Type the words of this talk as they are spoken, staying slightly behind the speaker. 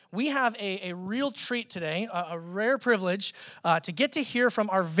we have a real treat today, a rare privilege to get to hear from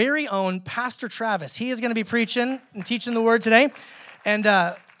our very own Pastor Travis. He is going to be preaching and teaching the word today. And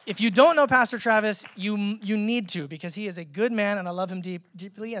if you don't know Pastor Travis, you need to, because he is a good man, and I love him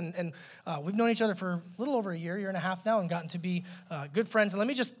deeply. And we've known each other for a little over a year and a half now, and gotten to be good friends. And let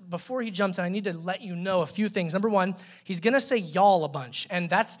me just, before he jumps in, I need to let you know a few things. Number one, he's going to say y'all a bunch, and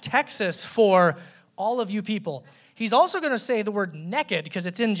that's Texas for all of you people. He's also going to say the word naked because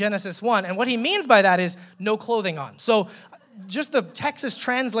it's in Genesis 1, and what he means by that is no clothing on. So just the Texas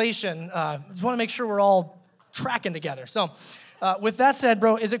translation, just want to make sure we're all tracking together. So with that said,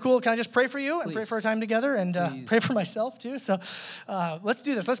 bro, is it cool? Can I just pray for you and pray for our time together and pray for myself too? So let's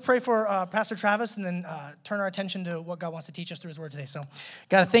do this. Let's pray for Pastor Travis and then turn our attention to what God wants to teach us through his word today. So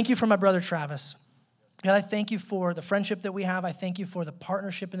God, I thank you for my brother Travis. God, I thank you for the friendship that we have. I thank you for the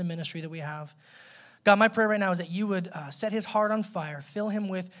partnership in the ministry that we have. God, my prayer right now is that you would set his heart on fire, fill him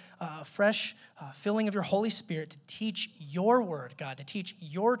with fresh filling of your Holy Spirit to teach your word, God, to teach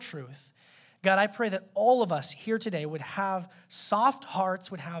your truth. God, I pray that all of us here today would have soft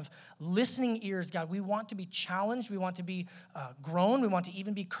hearts, would have listening ears, God. We want to be challenged. We want to be grown. We want to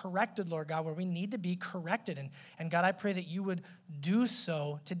even be corrected, Lord God, where we need to be corrected. And God, I pray that you would do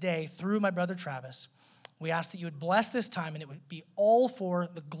so today through my brother Travis. We ask that you would bless this time, and it would be all for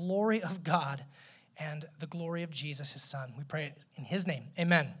the glory of God and the glory of Jesus, his son. We pray it in his name.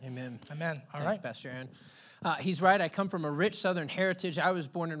 Amen. Amen. Amen. All Thanks, right. Pastor Aaron. He's right. I come from a rich Southern heritage. I was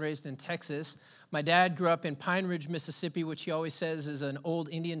born and raised in Texas. My dad grew up in Pine Ridge, Mississippi, which he always says is an old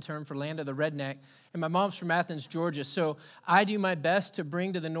Indian term for land of the redneck. And my mom's from Athens, Georgia. So I do my best to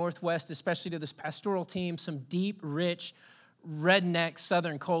bring to the Northwest, especially to this pastoral team, some deep, rich, redneck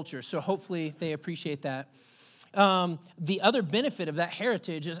Southern culture. So hopefully they appreciate that. The other benefit of that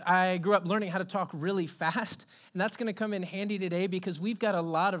heritage is I grew up learning how to talk really fast, and that's going to come in handy today because we've got a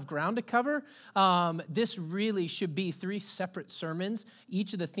lot of ground to cover. This really should be 3 separate sermons.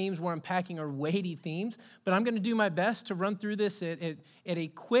 Each of the themes we're unpacking are weighty themes, but I'm going to do my best to run through this at a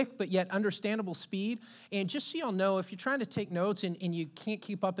quick but yet understandable speed. And just so y'all know, if you're trying to take notes and you can't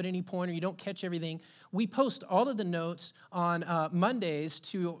keep up at any point or you don't catch everything, we post all of the notes on Mondays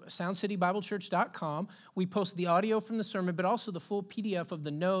to soundcitybiblechurch.com. We post the audio from the sermon, but also the full PDF of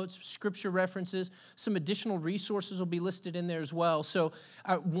the notes, scripture references, some additional resources will be listed in there as well. So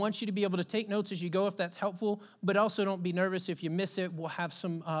I want you to be able to take notes as you go if that's helpful, but also don't be nervous if you miss it. We'll have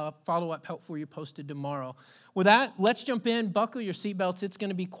some follow-up help for you posted tomorrow. With that, let's jump in. Buckle your seatbelts. It's going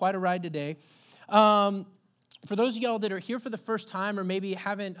to be quite a ride today. For those of y'all that are here for the first time or maybe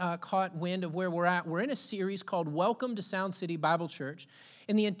haven't caught wind of where we're at, we're in a series called Welcome to Sound City Bible Church.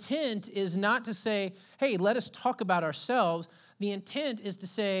 And the intent is not to say, hey, let us talk about ourselves. The intent is to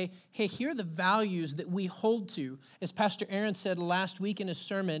say, hey, here are the values that we hold to. As Pastor Aaron said last week in his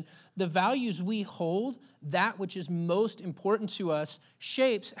sermon, the values we hold, that which is most important to us,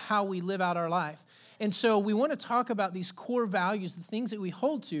 shapes how we live out our life. And so we want to talk about these core values, the things that we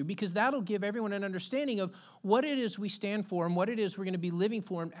hold to, because that'll give everyone an understanding of what it is we stand for and what it is we're going to be living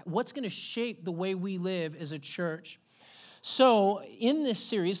for and what's going to shape the way we live as a church. So in this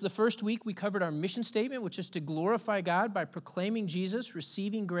series, the first week we covered our mission statement, which is to glorify God by proclaiming Jesus,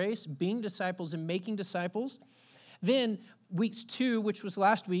 receiving grace, being disciples, and making disciples. Then weeks 2, which was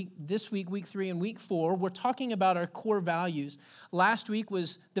last week, this week, week 3, and week 4, we're talking about our core values. Last week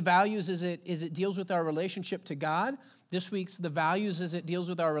was the values as it deals with our relationship to God. This week's the values as it deals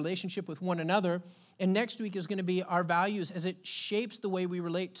with our relationship with one another. And next week is going to be our values as it shapes the way we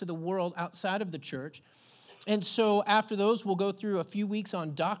relate to the world outside of the church. And so after those, we'll go through a few weeks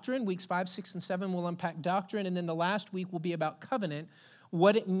on doctrine. Weeks 5, 6, and 7, we'll unpack doctrine. And then the last week will be about covenant,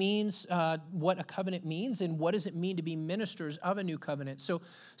 what it means, what a covenant means, and what does it mean to be ministers of a new covenant. So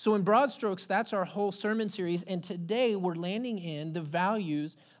in broad strokes, that's our whole sermon series. And today we're landing in the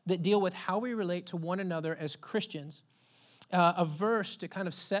values that deal with how we relate to one another as Christians. A verse to kind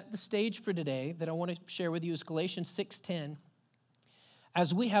of set the stage for today that I want to share with you is Galatians 6:10.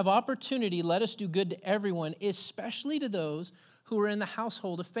 As we have opportunity, let us do good to everyone, especially to those who are in the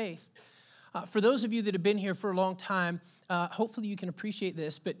household of faith. For those of you that have been here for a long time, hopefully you can appreciate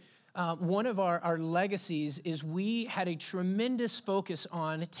this, but one of our legacies is we had a tremendous focus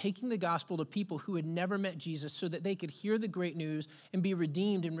on taking the gospel to people who had never met Jesus so that they could hear the great news and be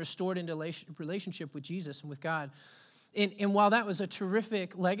redeemed and restored into relationship with Jesus and with God. And while that was a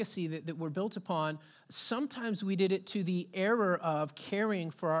terrific legacy that we're built upon, sometimes we did it to the error of caring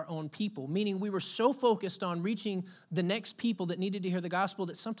for our own people, meaning we were so focused on reaching the next people that needed to hear the gospel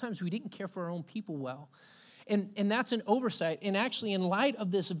that sometimes we didn't care for our own people well. And that's an oversight. And actually, in light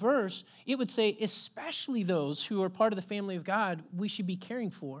of this verse, it would say, especially those who are part of the family of God, we should be caring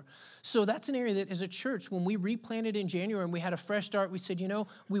for. So that's an area that as a church, when we replanted in January and we had a fresh start, we said,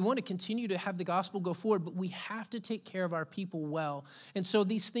 we want to continue to have the gospel go forward, but we have to take care of our people well. And so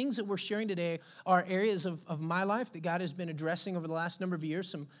these things that we're sharing today are areas of my life that God has been addressing over the last number of years,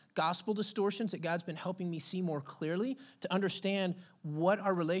 some gospel distortions that God's been helping me see more clearly to understand what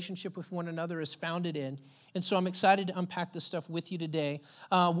our relationship with one another is founded in. And so I'm excited to unpack this stuff with you today.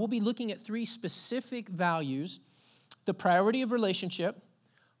 We'll be looking at 3 specific values: the priority of relationship,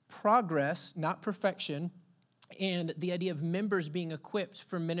 progress, not perfection, and the idea of members being equipped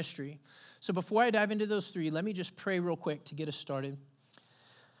for ministry. So before I dive into those 3, let me just pray real quick to get us started.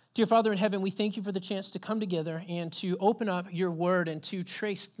 Dear Father in heaven, we thank you for the chance to come together and to open up your word and to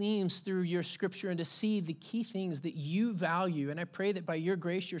trace themes through your scripture and to see the key things that you value. And I pray that by your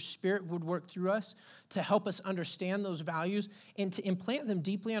grace, your spirit would work through us to help us understand those values and to implant them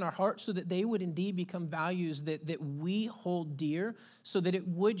deeply in our hearts so that they would indeed become values that we hold dear, so that it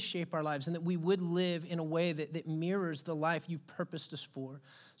would shape our lives and that we would live in a way that mirrors the life you've purposed us for.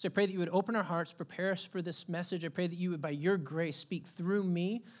 So I pray that you would open our hearts, prepare us for this message. I pray that you would, by your grace, speak through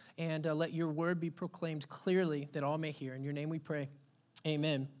me and let your word be proclaimed clearly that all may hear. In your name we pray.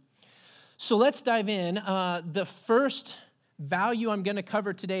 Amen. So let's dive in. The first value I'm going to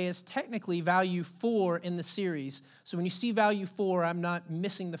cover today is technically value 4 in the series. So when you see value 4, I'm not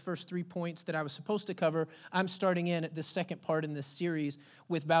missing the first 3 points that I was supposed to cover. I'm starting in at the second part in this series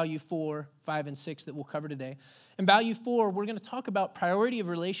with value 4, 5, and 6 that we'll cover today. In value 4, we're going to talk about priority of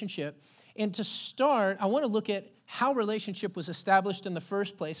relationship. And to start, I want to look at how relationship was established in the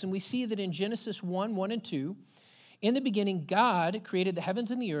first place. And we see that in Genesis 1 and 2, in the beginning, God created the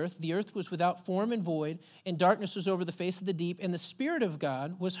heavens and the earth. The earth was without form and void, and darkness was over the face of the deep, and the Spirit of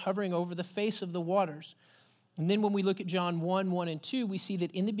God was hovering over the face of the waters. And then when we look at John 1 and 2, we see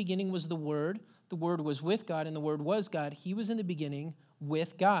that in the beginning was the Word was with God, and the Word was God. He was in the beginning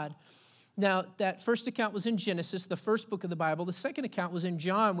with God. Now, that first account was in Genesis, the first book of the Bible. The second account was in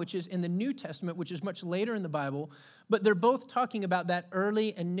John, which is in the New Testament, which is much later in the Bible. But they're both talking about that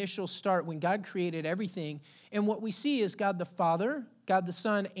early initial start when God created everything. And what we see is God the Father, God the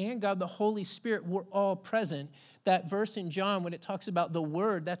Son, and God the Holy Spirit were all present. That verse in John, when it talks about the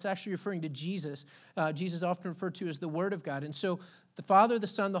Word, that's actually referring to Jesus. Jesus is often referred to as the Word of God. And so the Father, the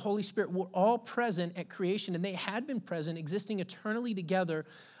Son, the Holy Spirit were all present at creation, and they had been present, existing eternally together.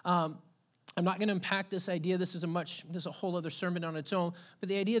 I'm not going to unpack this idea. This is a whole other sermon on its own. But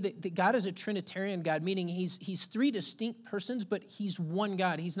the idea that God is a Trinitarian God, meaning he's 3 distinct persons, but he's one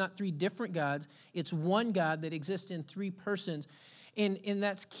God. He's not 3 different gods. It's one God that exists in 3 persons. And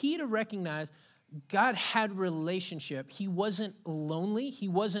that's key to recognize. God had relationship. He wasn't lonely. He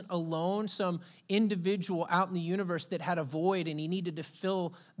wasn't alone, some individual out in the universe that had a void and he needed to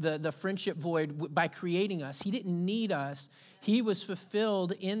fill the friendship void by creating us. He didn't need us. He was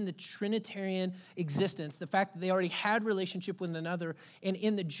fulfilled in the Trinitarian existence, the fact that they already had relationship with one another, and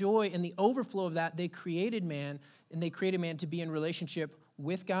in the joy and the overflow of that, they created man, and they created man to be in relationship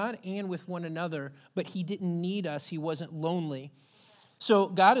with God and with one another, but he didn't need us. He wasn't lonely. So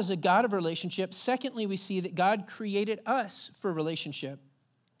God is a God of relationship. Secondly, we see that God created us for relationship.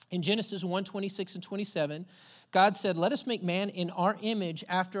 In Genesis 1:26 and 27, God said, "Let us make man in our image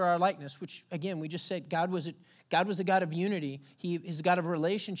after our likeness," which, again, we just said God was a God of unity. He is a God of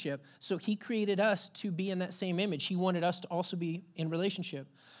relationship. So he created us to be in that same image. He wanted us to also be in relationship.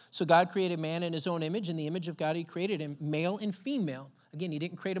 So God created man in his own image. In the image of God, he created him, male and female. Again, he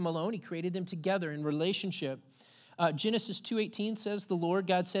didn't create them alone. He created them together in relationship. Genesis 2:18 says, "The Lord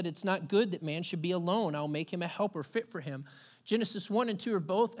God said, it's not good that man should be alone. I'll make him a helper fit for him." Genesis 1 and 2 are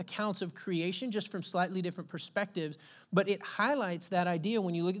both accounts of creation, just from slightly different perspectives. But it highlights that idea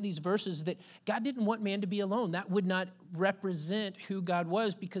when you look at these verses that God didn't want man to be alone. That would not represent who God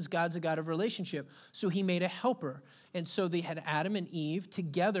was, because God's a God of relationship. So he made a helper. And so they had Adam and Eve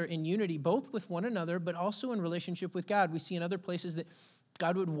together in unity, both with one another, but also in relationship with God. We see in other places that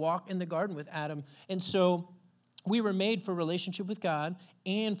God would walk in the garden with Adam. And so we were made for relationship with God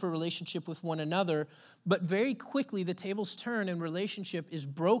and for relationship with one another, but very quickly the tables turn and relationship is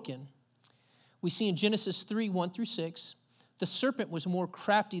broken. We see in Genesis 3:1 through 6, "The serpent was more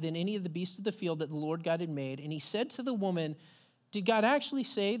crafty than any of the beasts of the field that the Lord God had made, and he said to the woman, 'Did God actually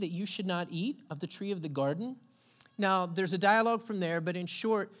say that you should not eat of the tree of the garden?'" Now, there's a dialogue from there, but in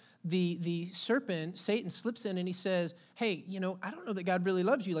short, the serpent, Satan, slips in and he says, "Hey, I don't know that God really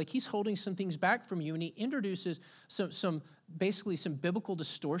loves you. Like, he's holding some things back from you." And he introduces some biblical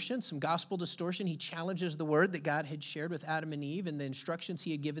distortion, some gospel distortion. He challenges the word that God had shared with Adam and Eve and the instructions he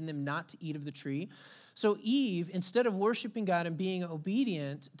had given them not to eat of the tree. So Eve, instead of worshiping God and being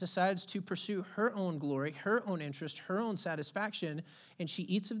obedient, decides to pursue her own glory, her own interest, her own satisfaction, and she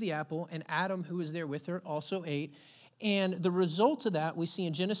eats of the apple, and Adam, who was there with her, also ate. And the result of that we see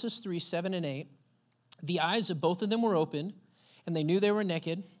in Genesis 3, 7 and 8. The eyes of both of them were opened, and they knew they were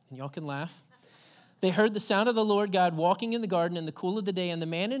naked, and y'all can laugh. They heard the sound of the Lord God walking in the garden in the cool of the day, and the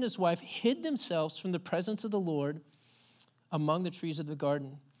man and his wife hid themselves from the presence of the Lord among the trees of the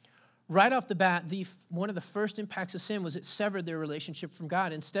garden. Right off the bat, one of the first impacts of sin was it severed their relationship from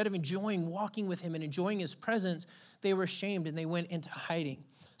God. Instead of enjoying walking with him and enjoying his presence, they were ashamed and they went into hiding.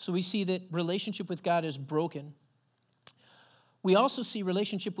 So we see that relationship with God is broken. We also see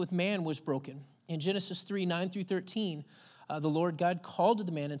relationship with man was broken. In Genesis 3, 9 through 13, the Lord God called to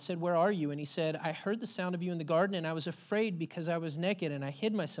the man and said, "Where are you?" And he said, "I heard the sound of you in the garden, and I was afraid because I was naked, and I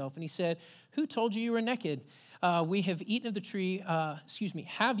hid myself." And he said, "Who told you were naked? We have eaten of the tree,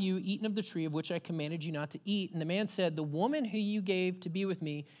 have you eaten of the tree of which I commanded you not to eat?" And the man said, "The woman who you gave to be with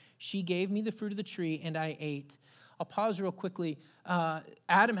me, she gave me the fruit of the tree, and I ate." I'll pause real quickly.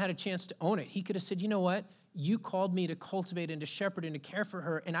 Adam had a chance to own it. He could have said, "You know what? You called me to cultivate and to shepherd and to care for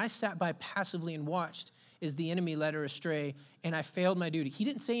her, and I sat by passively and watched as the enemy led her astray, and I failed my duty." He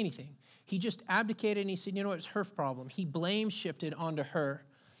didn't say anything. He just abdicated, and he said, "You know what? It's her problem." He blame shifted onto her.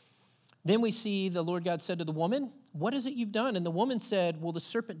 Then we see the Lord God said to the woman, "What is it you've done?" And the woman said, "Well, the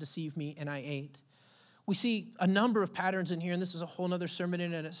serpent deceived me, and I ate." We see a number of patterns in here, and this is a whole other sermon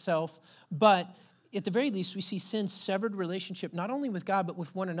in and itself, but at the very least, we see sin's severed relationship, not only with God, but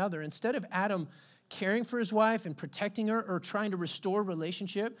with one another. Instead of Adam caring for his wife and protecting her or trying to restore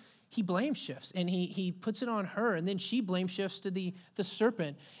relationship, he blame shifts and he puts it on her, and then she blame shifts to the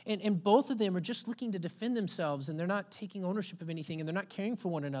serpent. And both of them are just looking to defend themselves, and they're not taking ownership of anything, and they're not caring for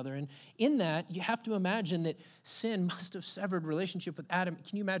one another. And in that, you have to imagine that sin must have severed relationship with Adam.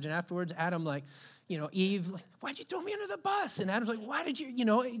 Can you imagine afterwards, Adam Eve, "Why'd you throw me under the bus?" And Adam's like, "Why did you,"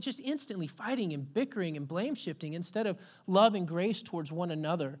 just instantly fighting and bickering and blame shifting instead of love and grace towards one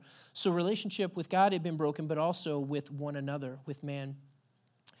another. So relationship with God had been broken, but also with one another, with man.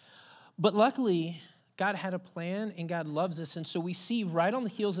 But luckily, God had a plan and God loves us. And so we see right on the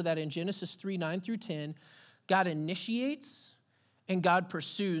heels of that in Genesis 3, 9 through 10, God initiates and God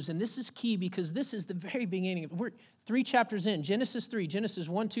pursues. And this is key because this is the very beginning. We're 3 chapters in. Genesis 3, Genesis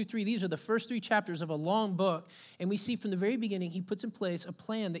 1, 2, 3. These are the first 3 chapters of a long book. And we see from the very beginning, he puts in place a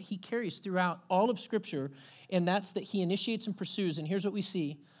plan that he carries throughout all of Scripture. And that's that he initiates and pursues. And here's what we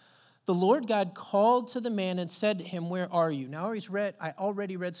see. The Lord God called to the man and said to him, "Where are you?" Now, I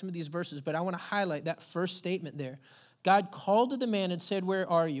already read some of these verses, but I want to highlight that first statement there. God called to the man and said, "Where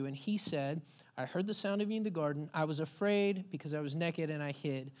are you?" And he said, "I heard the sound of you in the garden. I was afraid because I was naked and I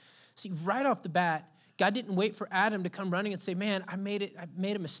hid." See, right off the bat, God didn't wait for Adam to come running and say, "Man, I made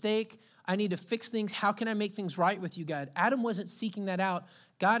a mistake. I need to fix things. How can I make things right with you, God?" Adam wasn't seeking that out.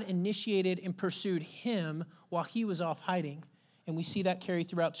 God initiated and pursued him while he was off hiding. And we see that carry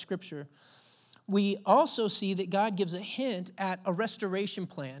throughout Scripture. We also see that God gives a hint at a restoration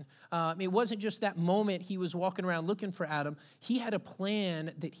plan. It wasn't just that moment he was walking around looking for Adam. He had a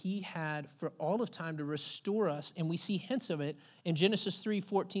plan that he had for all of time to restore us, and we see hints of it in Genesis 3,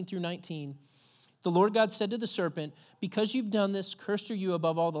 14 through 19. The Lord God said to the serpent, "Because you've done this, cursed are you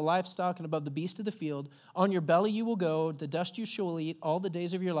above all the livestock and above the beasts of the field. On your belly you will go, the dust you shall eat all the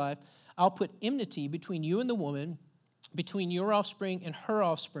days of your life. I'll put enmity between you and the woman, between your offspring and her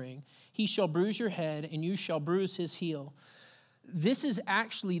offspring. He shall bruise your head, and you shall bruise his heel." This is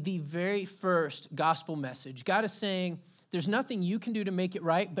actually the very first gospel message. God is saying, there's nothing you can do to make it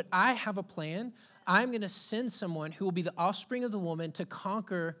right, but I have a plan. I'm going to send someone who will be the offspring of the woman to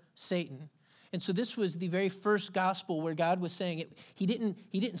conquer Satan. And so this was the very first gospel where God was saying it. He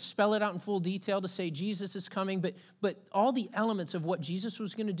didn't spell it out in full detail to say Jesus is coming, but all the elements of what Jesus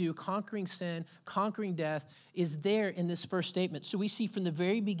was going to do, conquering sin, conquering death, is there in this first statement. So we see from the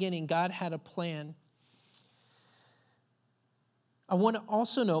very beginning, God had a plan. I want to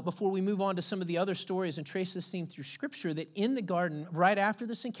also note, before we move on to some of the other stories and trace this theme through Scripture, that in the garden, right after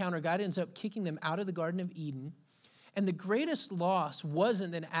this encounter, God ends up kicking them out of the Garden of Eden. And the greatest loss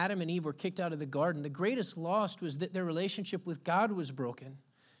wasn't that Adam and Eve were kicked out of the garden. The greatest loss was that their relationship with God was broken.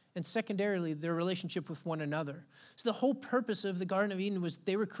 And secondarily, their relationship with one another. So the whole purpose of the Garden of Eden was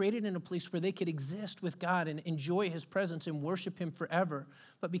they were created in a place where they could exist with God and enjoy his presence and worship him forever.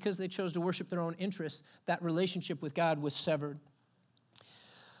 But because they chose to worship their own interests, that relationship with God was severed.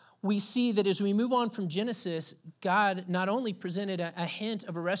 We see that as we move on from Genesis, God not only presented a hint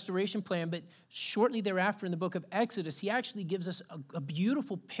of a restoration plan, but shortly thereafter in the book of Exodus, he actually gives us a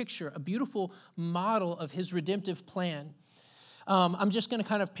beautiful picture, a beautiful model of his redemptive plan. I'm just going to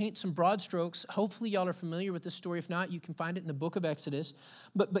kind of paint some broad strokes. Hopefully y'all are familiar with this story. If not, you can find it in the book of Exodus.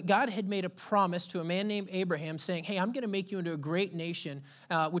 But God had made a promise to a man named Abraham saying, hey, I'm going to make you into a great nation,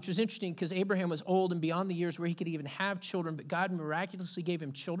 which was interesting because Abraham was old and beyond the years where he could even have children, but God miraculously gave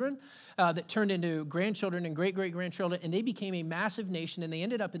him children that turned into grandchildren and great-great-grandchildren, and they became a massive nation, and they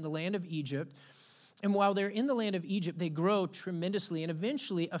ended up in the land of Egypt. And while they're in the land of Egypt, they grow tremendously. And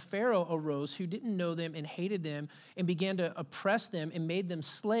eventually a Pharaoh arose who didn't know them and hated them and began to oppress them and made them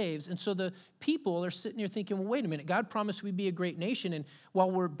slaves. And so the people are sitting there thinking, well, wait a minute, God promised we'd be a great nation. And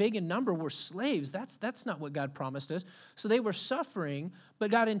while we're big in number, we're slaves. That's not what God promised us. So they were suffering, but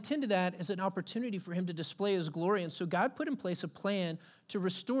God intended that as an opportunity for him to display his glory. And so God put in place a plan to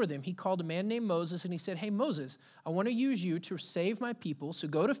restore them. He called a man named Moses and he said, hey, Moses, I want to use you to save my people. So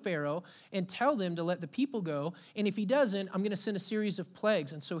go to Pharaoh and tell them to let the people go. And if he doesn't, I'm going to send a series of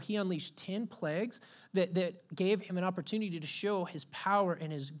plagues. And so he unleashed 10 plagues that gave him an opportunity to show his power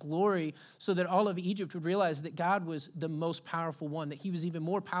and his glory so that all of Egypt would realize that God was the most powerful one, that he was even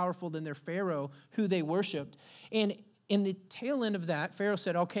more powerful than their Pharaoh who they worshiped. And in the tail end of that, Pharaoh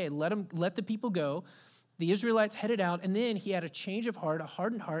said, okay, let the people go. The Israelites headed out, and then he had a change of heart, a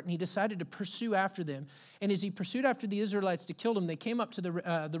hardened heart, and he decided to pursue after them. And as he pursued after the Israelites to kill them, they came up to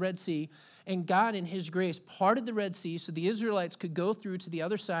the Red Sea, and God, in his grace, parted the Red Sea so the Israelites could go through to the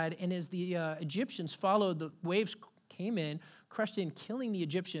other side. And as the Egyptians followed, the waves came in, crushed in, killing the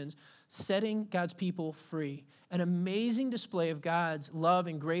Egyptians, setting God's people free. An amazing display of God's love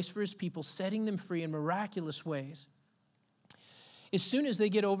and grace for his people, setting them free in miraculous ways. As soon as they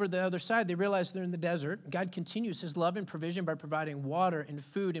get over the other side, they realize they're in the desert. God continues his love and provision by providing water and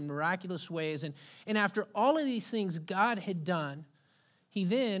food in miraculous ways. And after all of these things God had done, he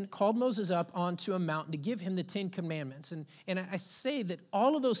then called Moses up onto a mountain to give him the 10 Commandments. And I say that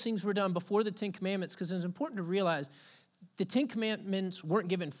all of those things were done before the 10 Commandments because it's important to realize the 10 Commandments weren't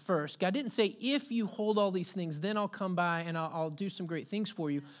given first. God didn't say, if you hold all these things, then I'll come by and I'll do some great things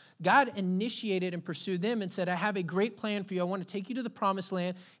for you. God initiated and pursued them and said, I have a great plan for you. I want to take you to the promised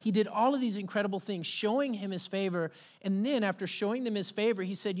land. He did all of these incredible things, showing him his favor. And then after showing them his favor,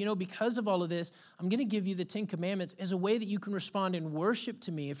 he said, because of all of this, I'm going to give you the 10 Commandments as a way that you can respond in worship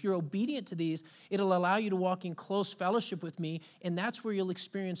to me. If you're obedient to these, it'll allow you to walk in close fellowship with me, and that's where you'll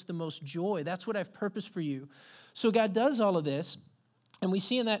experience the most joy. That's what I've purposed for you. So God does all of this. And we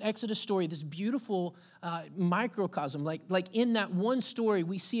see in that Exodus story this beautiful microcosm. Like in that one story,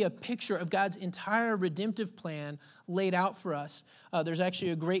 we see a picture of God's entire redemptive plan laid out for us. There's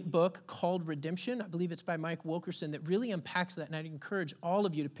actually a great book called Redemption. I believe it's by Mike Wilkerson that really unpacks that. And I'd encourage all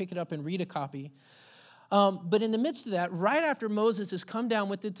of you to pick it up and read a copy. But in the midst of that, right after Moses has come down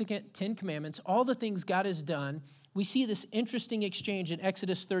with the 10 Commandments, all the things God has done, we see this interesting exchange in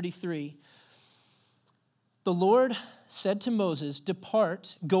Exodus 33. The Lord said to Moses,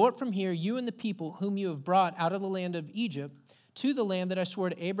 depart, go up from here, you and the people whom you have brought out of the land of Egypt to the land that I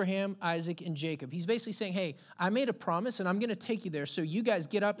swore to Abraham, Isaac, and Jacob. He's basically saying, hey, I made a promise and I'm going to take you there. So you guys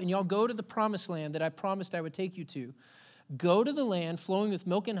get up and y'all go to the promised land that I promised I would take you to. Go to the land flowing with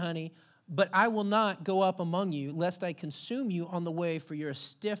milk and honey, but I will not go up among you, lest I consume you on the way, for you're a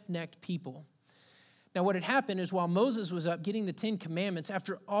stiff-necked people. Now, what had happened is while Moses was up getting the 10 Commandments,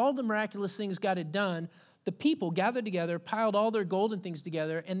 after all the miraculous things God had done, the people gathered together, piled all their golden things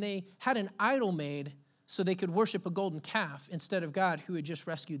together, and they had an idol made so they could worship a golden calf instead of God who had just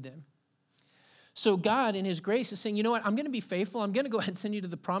rescued them. So God, in his grace, is saying, you know what, I'm going to be faithful. I'm going to go ahead and send you to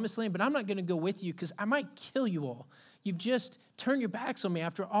the promised land, but I'm not going to go with you because I might kill you all. You've just turned your backs on me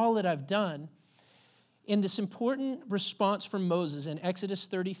after all that I've done. In this important response from Moses in Exodus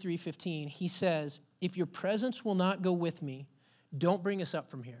 33:15, he says, if your presence will not go with me, don't bring us up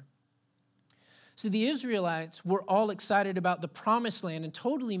from here. So the Israelites were all excited about the promised land and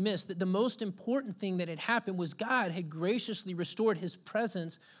totally missed that the most important thing that had happened was God had graciously restored his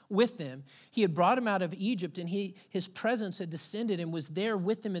presence with them. He had brought them out of Egypt, and his presence had descended and was there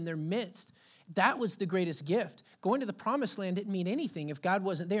with them in their midst. That was the greatest gift. Going to the promised land didn't mean anything if God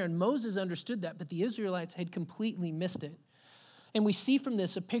wasn't there, and Moses understood that, but the Israelites had completely missed it. And we see from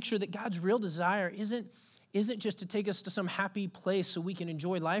this a picture that God's real desire isn't just to take us to some happy place so we can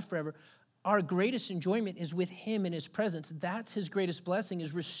enjoy life forever. Our greatest enjoyment is with him in his presence. That's his greatest blessing,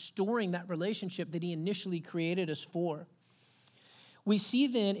 is restoring that relationship that he initially created us for. We see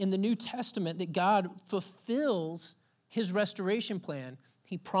then in the New Testament that God fulfills his restoration plan.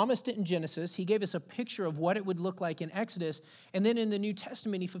 He promised it in Genesis. He gave us a picture of what it would look like in Exodus. And then in the New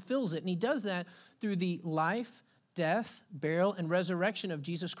Testament, he fulfills it. And he does that through the life, death, burial, and resurrection of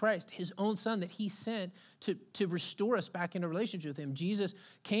Jesus Christ, his own son that he sent to restore us back into relationship with him. Jesus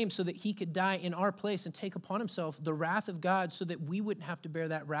came so that he could die in our place and take upon himself the wrath of God so that we wouldn't have to bear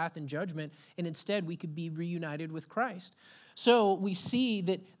that wrath and judgment, and instead we could be reunited with Christ. So we see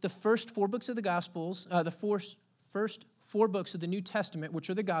that the first four books of the Gospels, first four books of the New Testament, which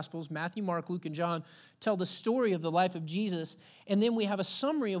are the Gospels, Matthew, Mark, Luke, and John, tell the story of the life of Jesus. And then we have a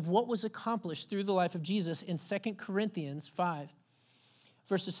summary of what was accomplished through the life of Jesus in 2 Corinthians 5.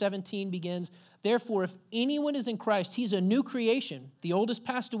 Verses 17 begins, "Therefore, if anyone is in Christ, he's a new creation. The old has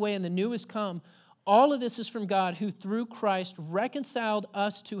passed away and the new has come. All of this is from God, who through Christ reconciled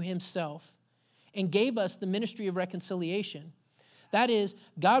us to himself and gave us the ministry of reconciliation." That is,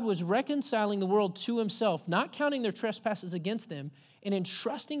 God was reconciling the world to himself, not counting their trespasses against them, and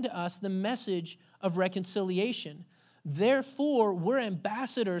entrusting to us the message of reconciliation. Therefore, we're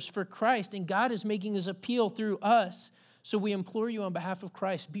ambassadors for Christ, and God is making his appeal through us. So we implore you on behalf of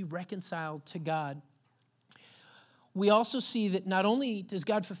Christ, be reconciled to God. We also see that not only does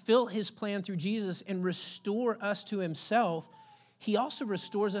God fulfill his plan through Jesus and restore us to himself, he also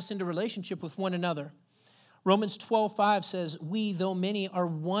restores us into relationship with one another. Romans 12:5 says, "We, though many, are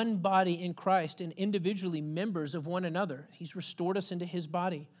one body in Christ and individually members of one another." He's restored us into his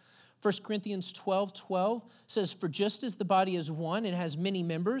body. 1 Corinthians 12:12 says, "For just as the body is one and has many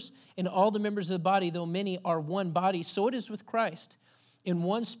members, and all the members of the body, though many, are one body, so it is with Christ. In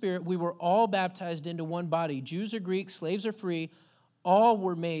one spirit we were all baptized into one body. Jews or Greeks, slaves or free, all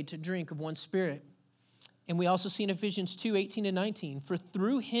were made to drink of one spirit." And we also see in Ephesians 2:18 and 19, "For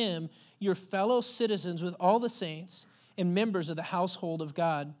through him you're fellow citizens with all the saints and members of the household of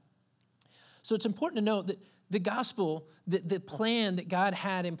God." So it's important to note that the gospel, the plan that God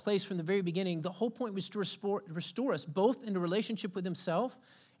had in place from the very beginning, the whole point was to restore us both into relationship with himself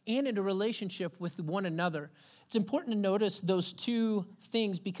and into relationship with one another. It's important to notice those two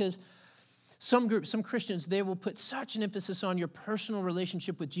things because some Christians, they will put such an emphasis on your personal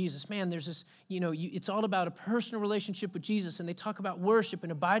relationship with Jesus. Man, there's this, it's all about a personal relationship with Jesus, and they talk about worship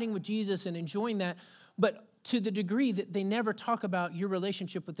and abiding with Jesus and enjoying that, but to the degree that they never talk about your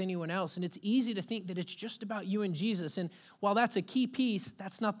relationship with anyone else. And it's easy to think that it's just about you and Jesus. And while that's a key piece,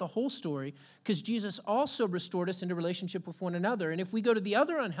 that's not the whole story, because Jesus also restored us into relationship with one another. And if we go to the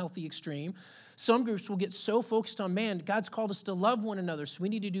other unhealthy extreme, some groups will get so focused on, man, God's called us to love one another, so we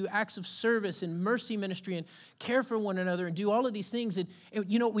need to do acts of service and mercy ministry and care for one another and do all of these things. And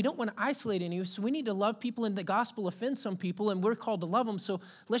we don't want to isolate anyone, so we need to love people, and the gospel offends some people, and we're called to love them. So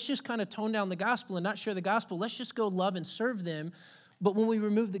let's just kind of tone down the gospel and not share the gospel. Let's just go love and serve them. But when we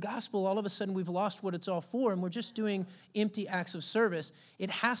remove the gospel, all of a sudden we've lost what it's all for, and we're just doing empty acts of service.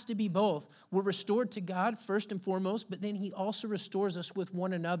 It has to be both. We're restored to God first and foremost, but then he also restores us with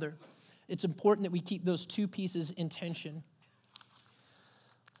one another. It's important that we keep those two pieces in tension.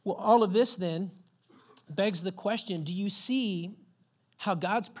 Well, all of this then begs the question, do you see how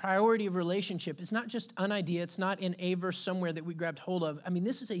God's priority of relationship is not just an idea, it's not in a verse somewhere that we grabbed hold of. I mean,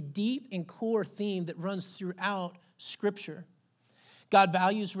 this is a deep and core theme that runs throughout Scripture. God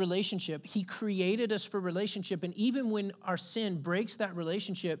values relationship. He created us for relationship, and even when our sin breaks that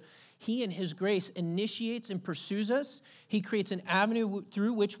relationship, he in his grace initiates and pursues us. He creates an avenue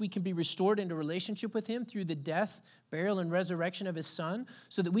through which we can be restored into relationship with him through the death, burial, and resurrection of his son,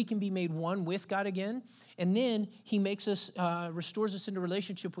 so that we can be made one with God again. And then he makes us, restores us into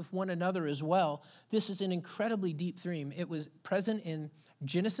relationship with one another as well. This is an incredibly deep theme. It was present in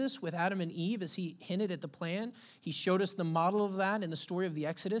Genesis with Adam and Eve as he hinted at the plan. He showed us the model of that in the story of the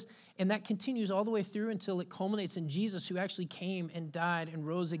Exodus. And that continues all the way through until it culminates in Jesus, who actually came and died and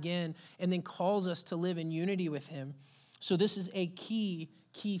rose again and then calls us to live in unity with him. So this is a key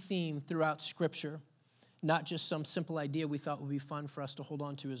theme throughout Scripture, not just some simple idea we thought would be fun for us to hold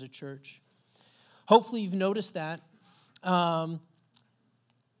on to as a church. Hopefully you've noticed that, how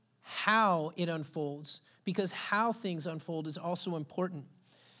it unfolds, because how things unfold is also important.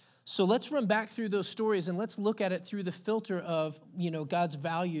 So let's run back through those stories and let's look at it through the filter of, God's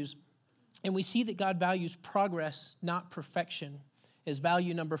values. And we see that God values progress, not perfection, as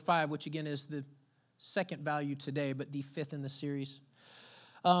value number 5, which again is the second value today, but the 5th in the series.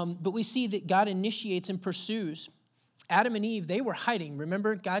 But we see that God initiates and pursues. Adam and Eve, they were hiding.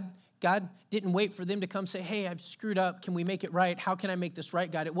 Remember, God didn't wait for them to come say, hey, I've screwed up. Can we make it right? How can I make this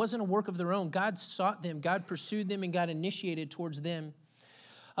right, God? It wasn't a work of their own. God sought them. God pursued them, and God initiated towards them.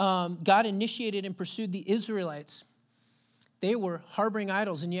 God initiated and pursued the Israelites. They were harboring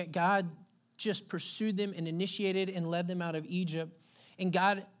idols, and yet God just pursued them and initiated and led them out of Egypt. And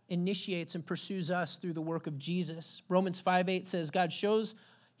God initiates and pursues us through the work of Jesus. Romans 5:8 says, God shows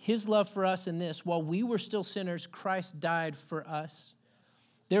his love for us in this: while we were still sinners, Christ died for us.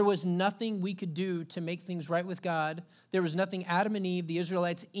 There was nothing we could do to make things right with God. There was nothing Adam and Eve, the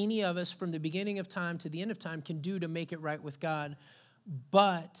Israelites, any of us from the beginning of time to the end of time can do to make it right with God.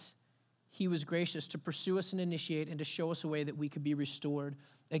 But he was gracious to pursue us and initiate and to show us a way that we could be restored.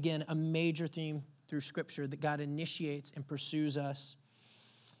 Again, a major theme through Scripture, that God initiates and pursues us.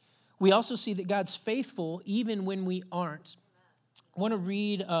 We also see that God's faithful even when we aren't. I want to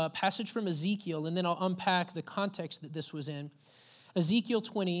read a passage from Ezekiel, and then I'll unpack the context that this was in. Ezekiel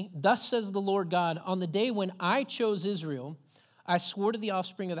 20, thus says the Lord God, on the day when I chose Israel, I swore to the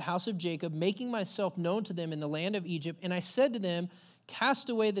offspring of the house of Jacob, making myself known to them in the land of Egypt, and I said to them, cast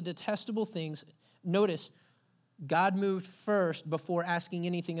away the detestable things. Notice, God moved first before asking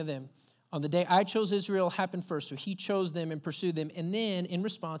anything of them. On the day I chose Israel happened first, so he chose them and pursued them. And then in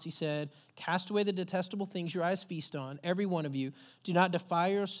response, he said, cast away the detestable things your eyes feast on, every one of you. Do not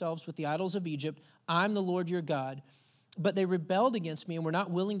defile yourselves with the idols of Egypt. I'm the Lord your God. But they rebelled against me and were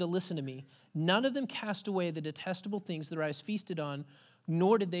not willing to listen to me. None of them cast away the detestable things their eyes feasted on,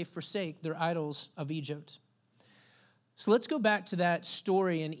 nor did they forsake their idols of Egypt. So let's go back to that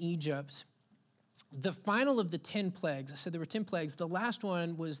story in Egypt. The final of the 10 plagues, I said there were 10 plagues. The last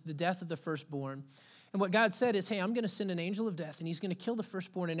one was the death of the firstborn. And what God said is, hey, I'm going to send an angel of death, and he's going to kill the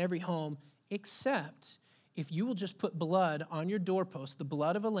firstborn in every home, except if you will just put blood on your doorpost, the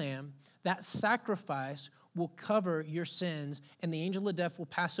blood of a lamb. That sacrifice will cover your sins, and the angel of death will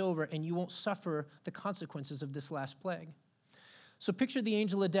pass over, and you won't suffer the consequences of this last plague. So picture the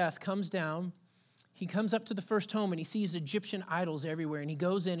angel of death comes down. He comes up to the first home, and he sees Egyptian idols everywhere, and he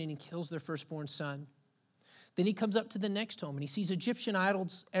goes in and he kills their firstborn son. Then he comes up to the next home, and he sees Egyptian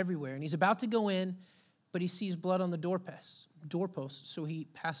idols everywhere, and he's about to go in, but he sees blood on the doorpost, so he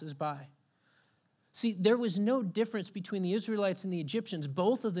passes by. See, there was no difference between the Israelites and the Egyptians.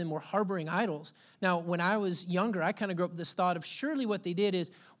 Both of them were harboring idols. Now, when I was younger, I kind of grew up with this thought of surely what they did is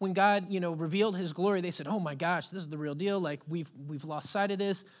when God, revealed his glory, they said, oh my gosh, this is the real deal. Like we've lost sight of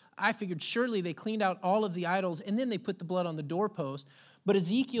this. I figured surely they cleaned out all of the idols and then they put the blood on the doorpost. But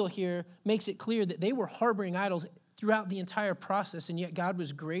Ezekiel here makes it clear that they were harboring idols throughout the entire process, and yet God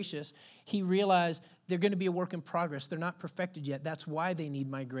was gracious. He realized they're going to be a work in progress. They're not perfected yet. That's why they need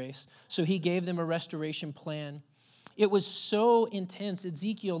my grace. So he gave them a restoration plan. It was so intense.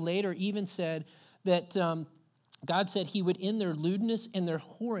 Ezekiel later even said that God said he would end their lewdness and their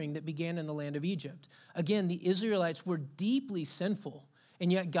whoring that began in the land of Egypt. Again, the Israelites were deeply sinful,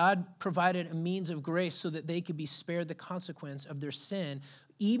 and yet God provided a means of grace so that they could be spared the consequence of their sin.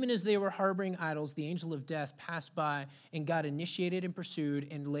 Even as they were harboring idols, the angel of death passed by, and God initiated and pursued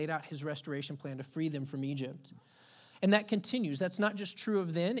and laid out his restoration plan to free them from Egypt. And that continues. That's not just true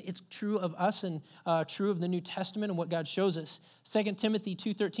of then, it's true of us and true of the New Testament and what God shows us. 2 Timothy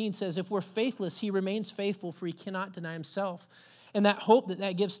 2:13 says, if we're faithless, he remains faithful, for he cannot deny himself. And that hope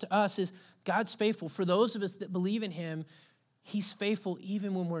that gives to us is God's faithful. For those of us that believe in him, he's faithful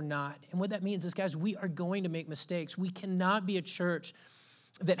even when we're not. And what that means is, guys, we are going to make mistakes. We cannot be a church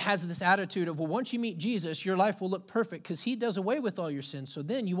that has this attitude of, well, once you meet Jesus, your life will look perfect because he does away with all your sins. So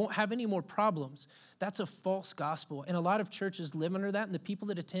then you won't have any more problems. That's a false gospel. And a lot of churches live under that, and the people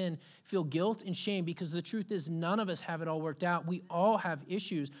that attend feel guilt and shame because the truth is none of us have it all worked out. We all have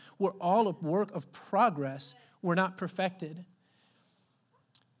issues. We're all a work of progress. We're not perfected.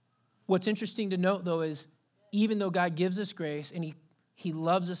 What's interesting to note, though, is even though God gives us grace and he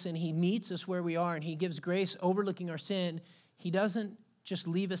loves us and he meets us where we are and he gives grace overlooking our sin, he doesn't just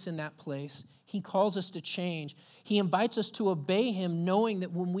leave us in that place. He calls us to change. He invites us to obey him, knowing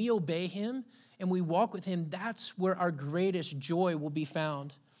that when we obey him and we walk with him, that's where our greatest joy will be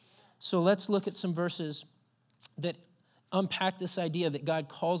found. So let's look at some verses that unpack this idea that God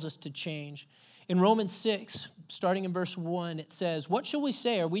calls us to change. In Romans 6, starting in verse 1, it says, what shall we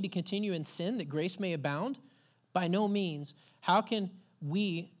say? Are we to continue in sin that grace may abound? By no means. How can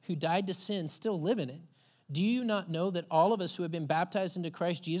we who died to sin still live in it? Do you not know that all of us who have been baptized into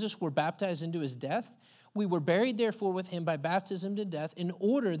Christ Jesus were baptized into his death? We were buried, therefore, with him by baptism to death, in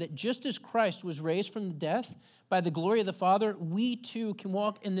order that just as Christ was raised from the death by the glory of the Father, we too can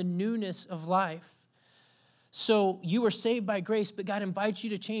walk in the newness of life. So you are saved by grace, but God invites you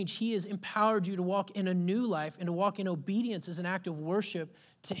to change. He has empowered you to walk in a new life and to walk in obedience as an act of worship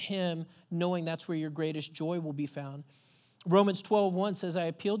to him, knowing that's where your greatest joy will be found. Romans 12:1 says, I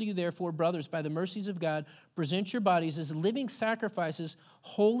appeal to you, therefore, brothers, by the mercies of God, present your bodies as living sacrifices,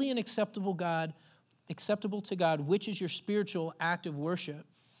 holy and acceptable to God, which is your spiritual act of worship.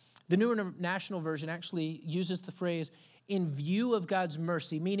 The New International Version actually uses the phrase, in view of God's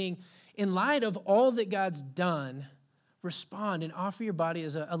mercy, meaning in light of all that God's done, respond and offer your body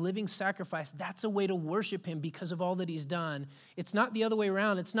as a living sacrifice. That's a way to worship him because of all that he's done. It's not the other way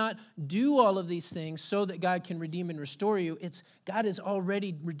around. It's not do all of these things so that God can redeem and restore you. It's God has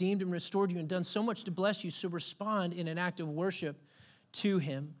already redeemed and restored you and done so much to bless you, so respond in an act of worship to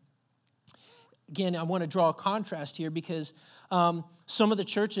him. Again, I want to draw a contrast here because some of the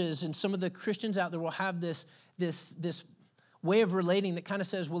churches and some of the Christians out there will have this way of relating that kind of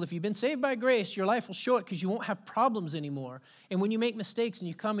says, well, if you've been saved by grace, your life will show it because you won't have problems anymore. And when you make mistakes and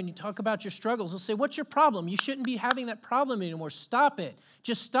you come and you talk about your struggles, they'll say, what's your problem? You shouldn't be having that problem anymore. Stop it.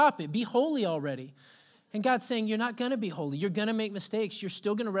 Just stop it. Be holy already. And God's saying, you're not going to be holy. You're going to make mistakes. You're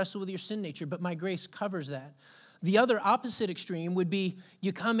still going to wrestle with your sin nature, but my grace covers that. The other opposite extreme would be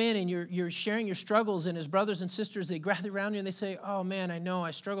you come in and you're sharing your struggles, and as brothers and sisters, they gather around you and they say, oh man, I know I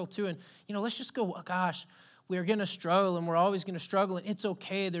struggle too. And let's just go, gosh, we're going to struggle and we're always going to struggle. And it's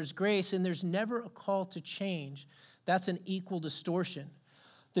okay. There's grace and there's never a call to change. That's an equal distortion.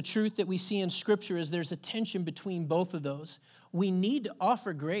 The truth that we see in Scripture is there's a tension between both of those. We need to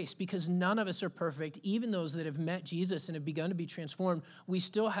offer grace because none of us are perfect. Even those that have met Jesus and have begun to be transformed, we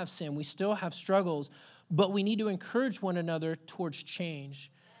still have sin. We still have struggles. But we need to encourage one another towards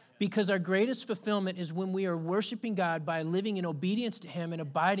change. Because our greatest fulfillment is when we are worshiping God by living in obedience to him and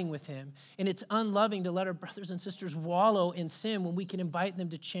abiding with him. And it's unloving to let our brothers and sisters wallow in sin when we can invite them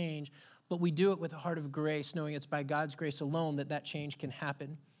to change. But we do it with a heart of grace, knowing it's by God's grace alone that change can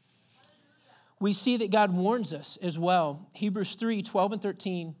happen. We see that God warns us as well. Hebrews 3:12 and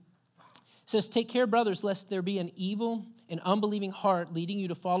 13 says, take care, brothers, lest there be an evil and unbelieving heart leading you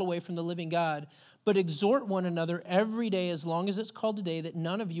to fall away from the living God. But exhort one another every day as long as it's called today, that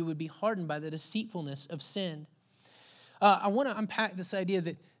none of you would be hardened by the deceitfulness of sin. I want to unpack this idea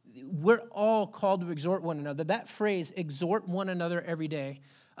that we're all called to exhort one another. That phrase, exhort one another every day,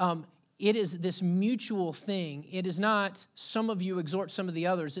 it is this mutual thing. It is not some of you exhort some of the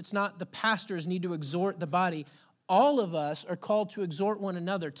others. It's not the pastors need to exhort the body. All of us are called to exhort one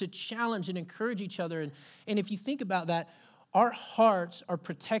another, to challenge and encourage each other. And if you think about that, our hearts are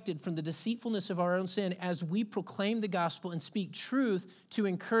protected from the deceitfulness of our own sin as we proclaim the gospel and speak truth to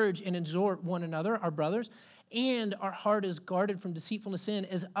encourage and exhort one another, our brothers. And our heart is guarded from deceitfulness sin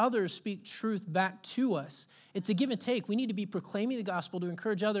as others speak truth back to us. It's a give and take. We need to be proclaiming the gospel to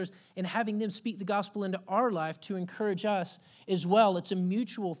encourage others and having them speak the gospel into our life to encourage us as well. It's a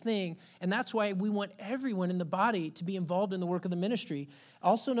mutual thing, and that's why we want everyone in the body to be involved in the work of the ministry.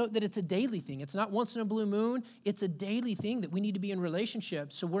 Also note that it's a daily thing. It's not once in a blue moon. It's a daily thing that we need to be in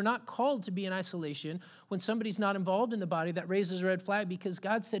relationship. So we're not called to be in isolation. When somebody's not involved in the body, that raises a red flag because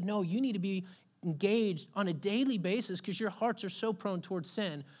God said, no, you need to be engaged on a daily basis because your hearts are so prone towards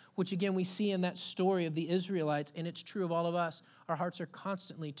sin, which again we see in that story of the Israelites, and it's true of all of us. Our hearts are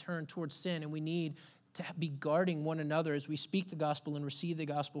constantly turned towards sin, and we need to be guarding one another as we speak the gospel and receive the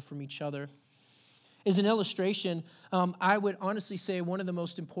gospel from each other. As an illustration, I would honestly say one of the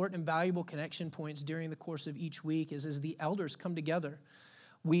most important and valuable connection points during the course of each week is as the elders come together.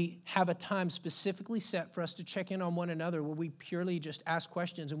 We have a time specifically set for us to check in on one another where we purely just ask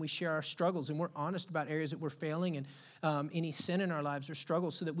questions and we share our struggles and we're honest about areas that we're failing and any sin in our lives or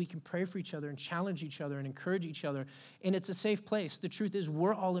struggles so that we can pray for each other and challenge each other and encourage each other. And it's a safe place. The truth is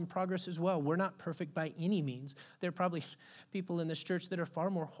we're all in progress as well. We're not perfect by any means. There are probably people in this church that are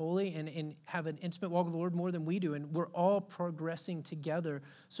far more holy and have an intimate walk with the Lord more than we do. And we're all progressing together.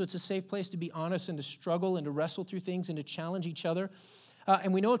 So it's a safe place to be honest and to struggle and to wrestle through things and to challenge each other.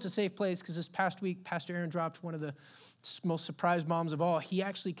 And we know it's a safe place because this past week, Pastor Aaron dropped one of the most surprised moms of all. He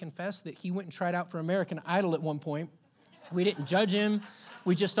actually confessed that he went and tried out for American Idol at one point. We didn't judge him.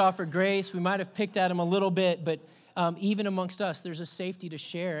 We just offered grace. We might have picked at him a little bit, but even amongst us, there's a safety to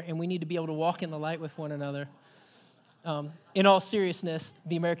share, and we need to be able to walk in the light with one another. In all seriousness,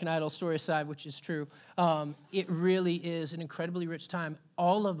 the American Idol story aside, which is true, it really is an incredibly rich time.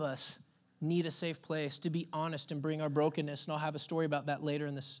 All of us need a safe place to be honest and bring our brokenness. And I'll have a story about that later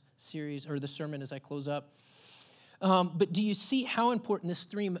in this series or the sermon as I close up. But do you see how important this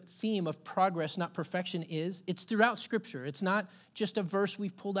theme of progress, not perfection, is? It's throughout Scripture. It's not just a verse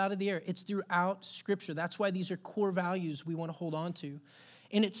we've pulled out of the air. It's throughout Scripture. That's why these are core values we want to hold on to.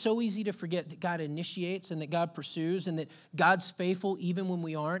 And it's so easy to forget that God initiates and that God pursues and that God's faithful even when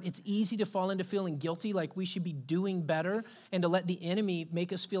we aren't. It's easy to fall into feeling guilty, like we should be doing better, and to let the enemy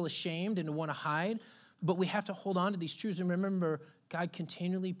make us feel ashamed and to want to hide. But we have to hold on to these truths and remember God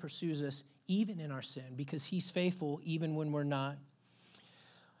continually pursues us even in our sin because he's faithful even when we're not.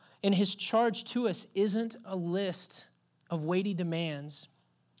 And his charge to us isn't a list of weighty demands,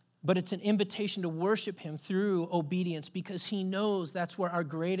 but it's an invitation to worship him through obedience because he knows that's where our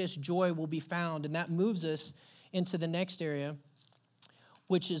greatest joy will be found. And that moves us into the next area,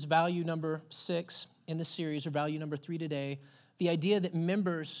 which is value number 6 in the series, or value number 3 today, the idea that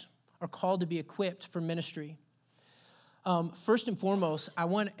members are called to be equipped for ministry. First and foremost, I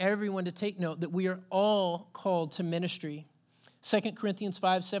want everyone to take note that we are all called to ministry. 2 Corinthians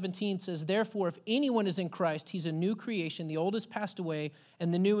 5:17 says, "Therefore, if anyone is in Christ, he's a new creation. The old has passed away,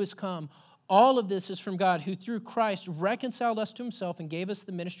 and the new has come. All of this is from God, who through Christ reconciled us to himself and gave us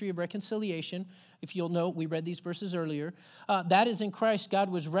the ministry of reconciliation." If you'll note, we read these verses earlier. That is, in Christ,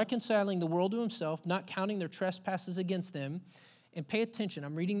 God was reconciling the world to himself, not counting their trespasses against them. And pay attention.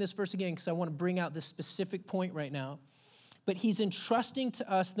 I'm reading this verse again because I want to bring out this specific point right now. But he's entrusting to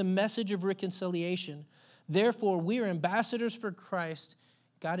us the message of reconciliation. Therefore, we are ambassadors for Christ.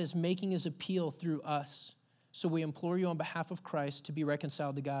 God is making his appeal through us. So we implore you on behalf of Christ to be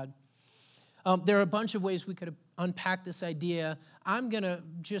reconciled to God. There are a bunch of ways we could unpack this idea. I'm going to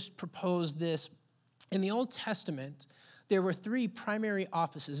just propose this. In the Old Testament, there were 3 primary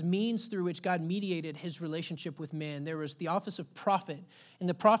offices, means through which God mediated his relationship with men. There was the office of prophet, and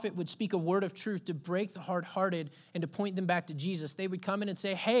the prophet would speak a word of truth to break the hard-hearted and to point them back to Jesus. They would come in and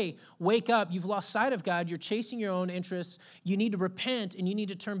say, hey, wake up. You've lost sight of God. You're chasing your own interests. You need to repent, and you need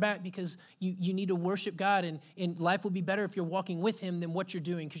to turn back because you need to worship God, and life will be better if you're walking with him than what you're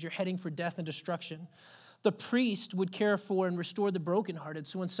doing because you're heading for death and destruction. The priest would care for and restore the brokenhearted.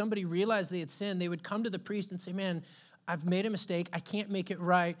 So when somebody realized they had sinned, they would come to the priest and say, man, I've made a mistake. I can't make it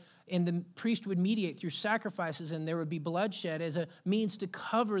right. And the priest would mediate through sacrifices, and there would be bloodshed as a means to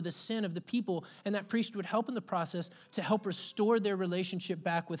cover the sin of the people. And that priest would help in the process to help restore their relationship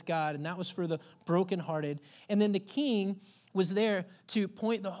back with God. And that was for the brokenhearted. And then the king was there to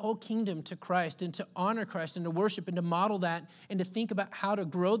point the whole kingdom to Christ and to honor Christ and to worship and to model that and to think about how to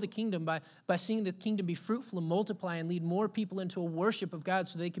grow the kingdom by seeing the kingdom be fruitful and multiply and lead more people into a worship of God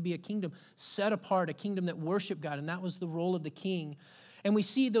so they could be a kingdom set apart, a kingdom that worshiped God. And that was the role of the king. And we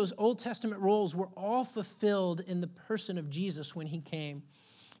see those Old Testament roles were all fulfilled in the person of Jesus when he came.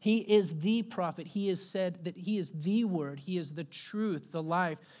 He is the prophet. He has said that he is the word. He is the truth, the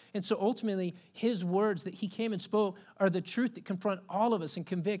life. And so ultimately, his words that he came and spoke are the truth that confront all of us and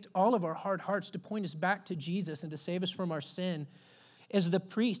convict all of our hard hearts to point us back to Jesus and to save us from our sin. As the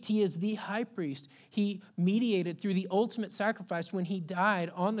priest, he is the high priest. He mediated through the ultimate sacrifice when he died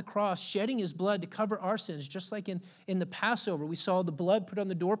on the cross, shedding his blood to cover our sins. Just like in the Passover, we saw the blood put on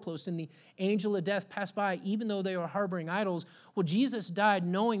the doorpost and the angel of death passed by, even though they were harboring idols. Well, Jesus died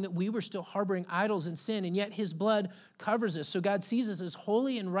knowing that we were still harboring idols and sin, and yet his blood covers us. So God sees us as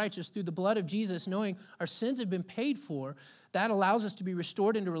holy and righteous through the blood of Jesus, knowing our sins have been paid for. That allows us to be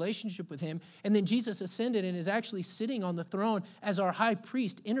restored into relationship with him. And then Jesus ascended and is actually sitting on the throne as our high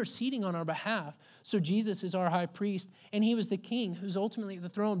priest, interceding on our behalf. So Jesus is our high priest, and he was the king who's ultimately at the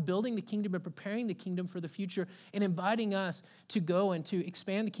throne, building the kingdom and preparing the kingdom for the future and inviting us to go and to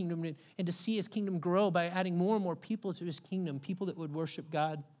expand the kingdom and to see his kingdom grow by adding more and more people to his kingdom, people that would worship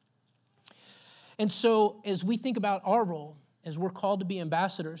God. And so as we think about our role, as we're called to be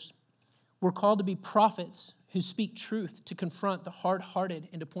ambassadors, we're called to be prophets who speak truth to confront the hard-hearted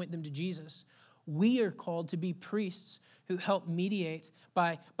and to point them to Jesus. We are called to be priests who help mediate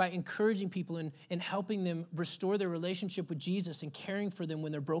by encouraging people and helping them restore their relationship with Jesus and caring for them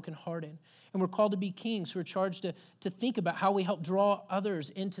when they're brokenhearted. And we're called to be kings who are charged to think about how we help draw others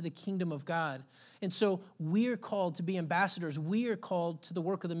into the kingdom of God. And so we're called to be ambassadors. We are called to the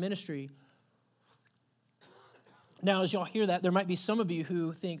work of the ministry. Now, as y'all hear that, there might be some of you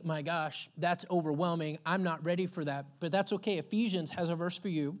who think, my gosh, that's overwhelming. I'm not ready for that. But that's okay. Ephesians has a verse for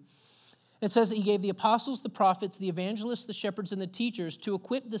you. It says that he gave the apostles, the prophets, the evangelists, the shepherds, and the teachers to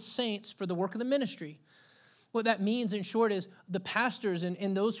equip the saints for the work of the ministry. What that means, in short, is the pastors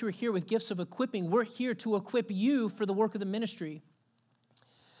and those who are here with gifts of equipping, we're here to equip you for the work of the ministry,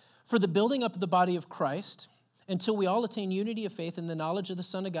 for the building up of the body of Christ, until we all attain unity of faith and the knowledge of the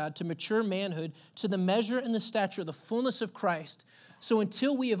Son of God, to mature manhood, to the measure and the stature of the fullness of Christ. So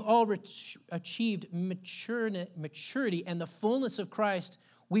until we have all achieved maturity and the fullness of Christ,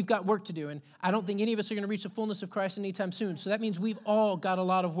 we've got work to do. And I don't think any of us are going to reach the fullness of Christ anytime soon. So that means we've all got a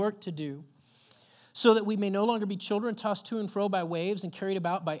lot of work to do, so that we may no longer be children tossed to and fro by waves and carried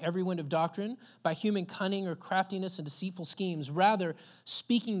about by every wind of doctrine, by human cunning or craftiness and deceitful schemes. Rather,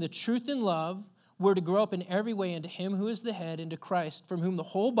 speaking the truth in love, we're to grow up in every way into him who is the head, into Christ, from whom the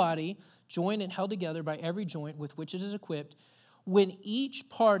whole body, joined and held together by every joint with which it is equipped, when each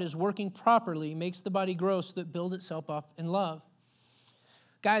part is working properly, makes the body grow so that it builds itself up in love.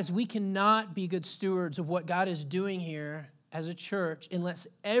 Guys, we cannot be good stewards of what God is doing here as a church unless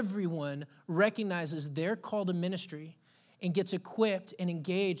everyone recognizes their call to ministry and gets equipped and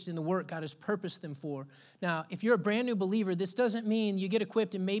engaged in the work God has purposed them for. Now, if you're a brand new believer, this doesn't mean you get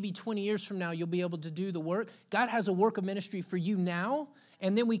equipped and maybe 20 years from now you'll be able to do the work. God has a work of ministry for you now,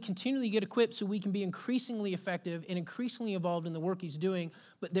 and then we continually get equipped so we can be increasingly effective and increasingly involved in the work he's doing.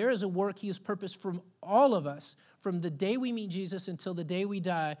 But there is a work he has purposed from all of us. From the day we meet Jesus until the day we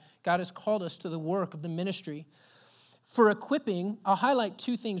die, God has called us to the work of the ministry. For equipping, I'll highlight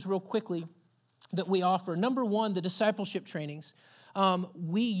two things real quickly that we offer. Number one, the discipleship trainings.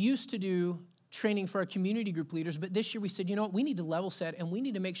 We used to do training for our community group leaders, but this year we said, you know what, we need to level set and we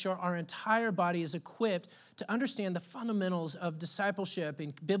need to make sure our entire body is equipped to understand the fundamentals of discipleship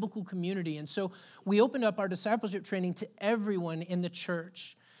and biblical community. And so we opened up our discipleship training to everyone in the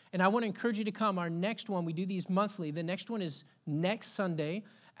church. And I want to encourage you to come. Our next one, we do these monthly. The next one is next Sunday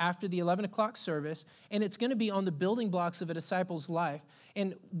after the 11 o'clock service, and it's going to be on the building blocks of a disciple's life.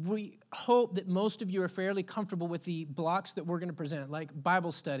 And we hope that most of you are fairly comfortable with the blocks that we're going to present, like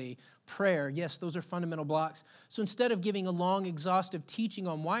Bible study, prayer. Yes, those are fundamental blocks. So instead of giving a long, exhaustive teaching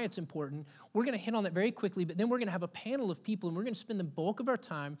on why it's important, we're going to hit on that very quickly, but then we're going to have a panel of people, and we're going to spend the bulk of our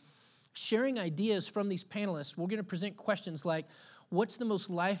time sharing ideas from these panelists. We're going to present questions like, what's the most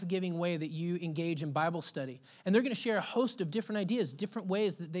life-giving way that you engage in Bible study? And they're going to share a host of different ideas, different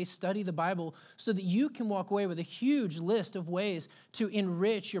ways that they study the Bible so that you can walk away with a huge list of ways to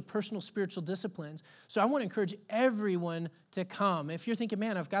enrich your personal spiritual disciplines. So I want to encourage everyone to come. If you're thinking,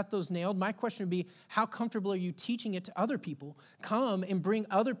 man, I've got those nailed, my question would be, how comfortable are you teaching it to other people? Come and bring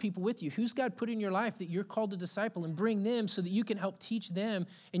other people with you. Who's God put in your life that you're called to disciple, and bring them so that you can help teach them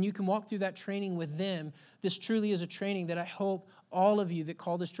and you can walk through that training with them. This truly is a training that I hope all of you that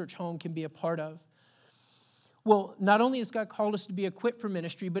call this church home can be a part of. Well, not only has God called us to be equipped for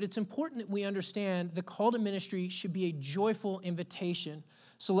ministry, but it's important that we understand the call to ministry should be a joyful invitation.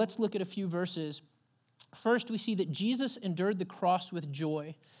 So let's look at a few verses. First, we see that Jesus endured the cross with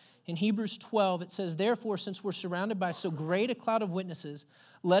joy. In Hebrews 12, it says, therefore, since we're surrounded by so great a cloud of witnesses,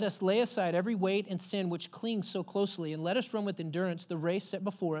 let us lay aside every weight and sin which clings so closely, and let us run with endurance the race set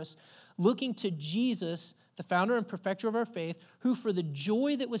before us, looking to Jesus, the founder and perfecter of our faith, who for the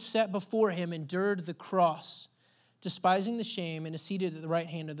joy that was set before him endured the cross, despising the shame, and is seated at the right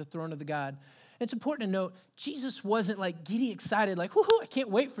hand of the throne of the God. It's important to note, Jesus wasn't like giddy excited, like, whoo-hoo, I can't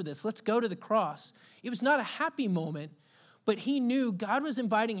wait for this. Let's go to the cross. It was not a happy moment, but he knew God was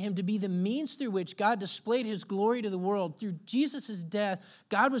inviting him to be the means through which God displayed his glory to the world. Through Jesus' death,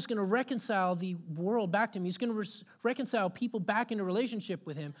 God was going to reconcile the world back to him. He's going to reconcile people back into relationship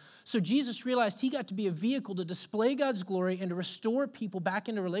with him. So Jesus realized he got to be a vehicle to display God's glory and to restore people back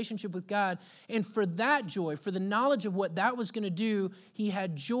into relationship with God. And for that joy, for the knowledge of what that was going to do, he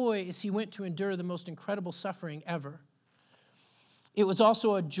had joy as he went to endure the most incredible suffering ever. It was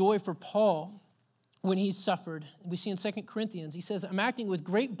also a joy for Paul when he suffered. We see in 2 Corinthians, he says, I'm acting with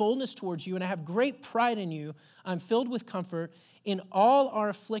great boldness towards you, and I have great pride in you. I'm filled with comfort. In all our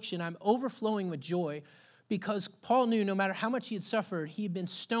affliction, I'm overflowing with joy, because Paul knew no matter how much he had suffered, he had been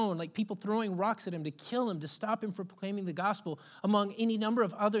stoned, like people throwing rocks at him to kill him, to stop him from proclaiming the gospel, among any number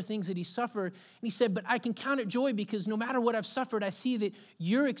of other things that he suffered. And he said, but I can count it joy because no matter what I've suffered, I see that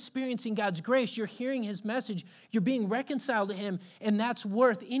you're experiencing God's grace, you're hearing his message, you're being reconciled to him, and that's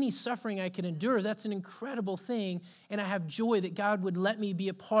worth any suffering I can endure. That's an incredible thing, and I have joy that God would let me be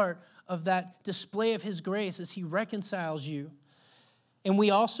a part of that display of his grace as he reconciles you. And we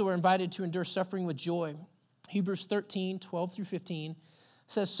also are invited to endure suffering with joy. Hebrews 13, 12 through 15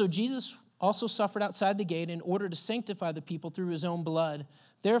 says, so Jesus also suffered outside the gate in order to sanctify the people through his own blood.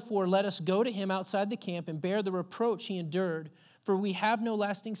 Therefore, let us go to him outside the camp and bear the reproach he endured. For we have no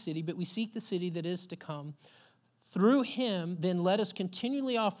lasting city, but we seek the city that is to come. Through him, then let us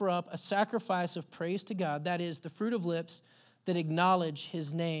continually offer up a sacrifice of praise to God, that is, the fruit of lips that acknowledge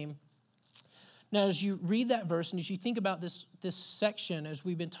his name. Now, as you read that verse and as you think about this section, as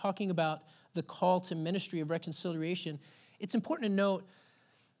we've been talking about the call to ministry of reconciliation, it's important to note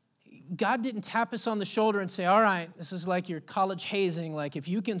God didn't tap us on the shoulder and say, all right, this is like your college hazing. Like, if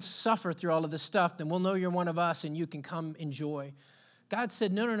you can suffer through all of this stuff, then we'll know you're one of us and you can come enjoy. God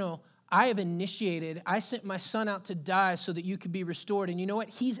said, no. I have initiated, I sent my son out to die so that you could be restored. And you know what?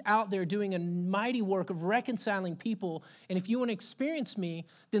 He's out there doing a mighty work of reconciling people. And if you want to experience me,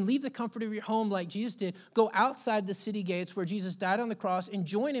 then leave the comfort of your home like Jesus did. Go outside the city gates where Jesus died on the cross and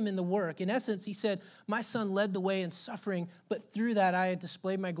join him in the work. In essence, he said, my son led the way in suffering, but through that I had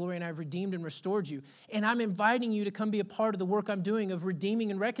displayed my glory and I've redeemed and restored you. And I'm inviting you to come be a part of the work I'm doing of redeeming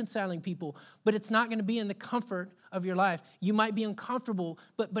and reconciling people. But it's not going to be in the comfort of your life. You might be uncomfortable,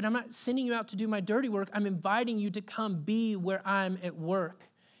 but I'm not sending you out to do my dirty work. I'm inviting you to come be where I'm at work.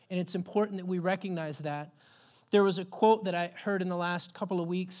 And it's important that we recognize that. There was a quote that I heard in the last couple of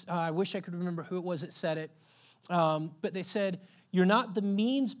weeks. I wish I could remember who it was that said it. But they said, "You're not the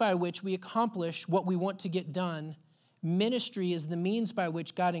means by which we accomplish what we want to get done. Ministry is the means by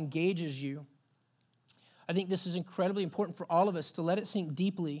which God engages you." I think this is incredibly important for all of us to let it sink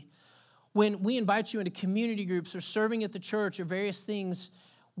deeply. When we invite you into community groups or serving at the church or various things,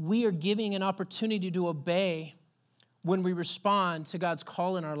 we are giving an opportunity to obey when we respond to God's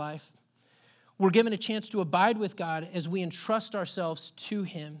call in our life. We're given a chance to abide with God as we entrust ourselves to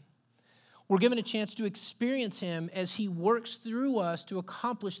Him. We're given a chance to experience Him as He works through us to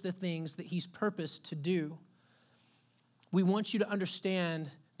accomplish the things that He's purposed to do. We want you to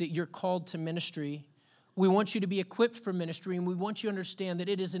understand that you're called to ministry. We want you to be equipped for ministry, and we want you to understand that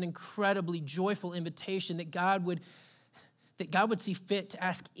it is an incredibly joyful invitation that God would see fit to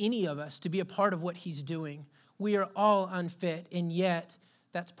ask any of us to be a part of what He's doing. We are all unfit, and yet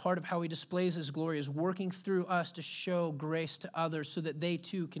that's part of how He displays His glory, is working through us to show grace to others so that they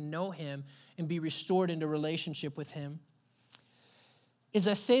too can know Him and be restored into relationship with Him. As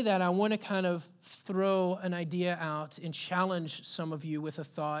I say that, I want to kind of throw an idea out and challenge some of you with a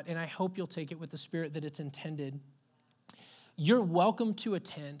thought, and I hope you'll take it with the spirit that it's intended. You're welcome to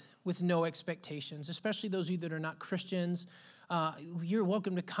attend with no expectations, especially those of you that are not Christians. You're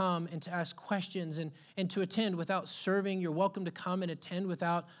welcome to come and to ask questions and to attend without serving. You're welcome to come and attend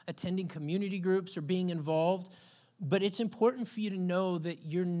without attending community groups or being involved. But it's important for you to know that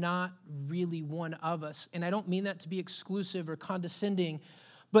you're not really one of us. And I don't mean that to be exclusive or condescending,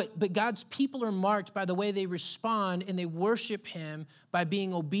 but God's people are marked by the way they respond and they worship Him by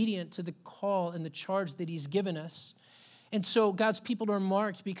being obedient to the call and the charge that He's given us. And so God's people are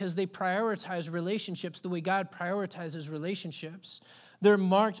marked because they prioritize relationships the way God prioritizes relationships. They're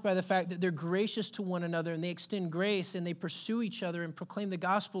marked by the fact that they're gracious to one another and they extend grace and they pursue each other and proclaim the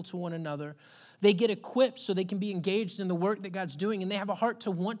gospel to one another. They get equipped so they can be engaged in the work that God's doing, and they have a heart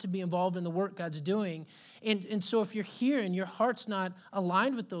to want to be involved in the work God's doing. And so if you're here and your heart's not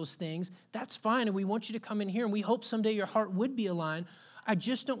aligned with those things, that's fine, and we want you to come in here, and we hope someday your heart would be aligned. I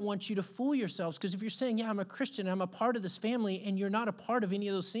just don't want you to fool yourselves, because if you're saying, yeah, I'm a Christian, I'm a part of this family, and you're not a part of any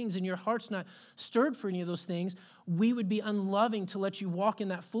of those things, and your heart's not stirred for any of those things, we would be unloving to let you walk in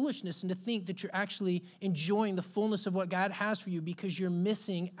that foolishness and to think that you're actually enjoying the fullness of what God has for you, because you're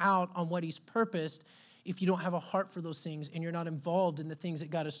missing out on what He's purposed if you don't have a heart for those things and you're not involved in the things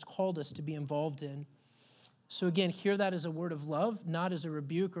that God has called us to be involved in. So again, hear that as a word of love, not as a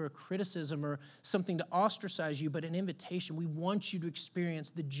rebuke or a criticism or something to ostracize you, but an invitation. We want you to experience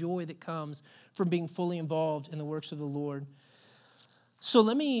the joy that comes from being fully involved in the works of the Lord. So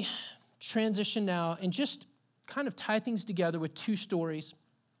let me transition now and just kind of tie things together with two stories.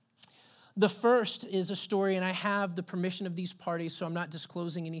 The first is a story, and I have the permission of these parties, so I'm not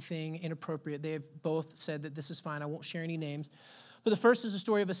disclosing anything inappropriate. They have both said that this is fine. I won't share any names. But the first is a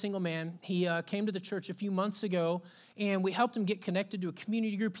story of a single man. He came to the church a few months ago, and we helped him get connected to a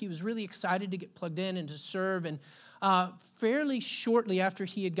community group. He was really excited to get plugged in and to serve. And fairly shortly after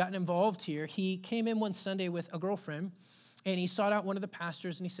he had gotten involved here, he came in one Sunday with a girlfriend, and he sought out one of the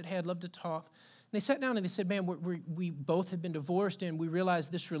pastors, and he said, hey, I'd love to talk. And they sat down and they said, man, we both have been divorced, and we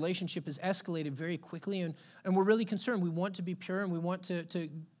realized this relationship has escalated very quickly, and we're really concerned. We want to be pure, and we want to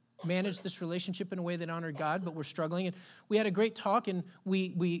manage this relationship in a way that honored God, but we're struggling. And we had a great talk, and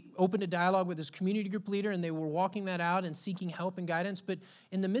we opened a dialogue with his community group leader, and they were walking that out and seeking help and guidance. But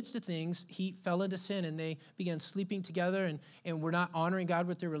in the midst of things, he fell into sin, and they began sleeping together, and were not honoring God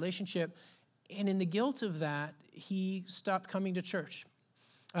with their relationship. And in the guilt of that, he stopped coming to church.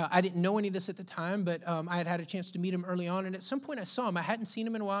 I didn't know any of this at the time, but I had a chance to meet him early on. And at some point I saw him. I hadn't seen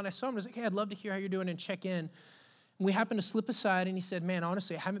him in a while, and I saw him. I was like, hey, I'd love to hear how you're doing and check in. And we happened to slip aside, and he said, man,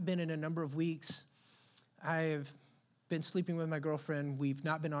 honestly, I haven't been in a number of weeks. I've been sleeping with my girlfriend. We've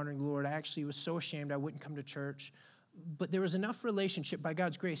not been honoring the Lord. I actually was so ashamed I wouldn't come to church. But there was enough relationship by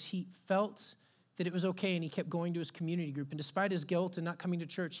God's grace. He felt that it was okay, and he kept going to his community group. And despite his guilt and not coming to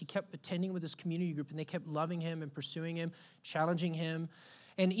church, he kept attending with his community group, and they kept loving him and pursuing him, challenging him.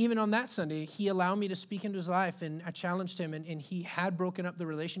 And even on that Sunday, he allowed me to speak into his life, and I challenged him, and he had broken up the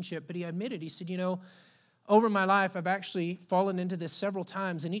relationship, but he admitted, he said, over my life, I've actually fallen into this several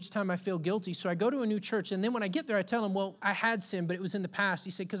times, and each time I feel guilty. So I go to a new church, and then when I get there, I tell them, well, I had sinned, but it was in the past.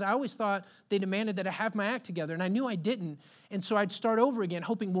 He said, because I always thought they demanded that I have my act together, and I knew I didn't. And so I'd start over again,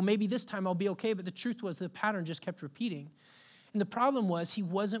 hoping, well, maybe this time I'll be okay. But the truth was the pattern just kept repeating. And the problem was he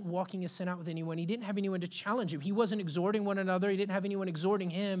wasn't walking his sin out with anyone. He didn't have anyone to challenge him. He wasn't exhorting one another. He didn't have anyone exhorting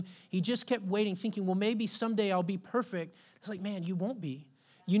him. He just kept waiting, thinking, well, maybe someday I'll be perfect. It's like, man, you won't be.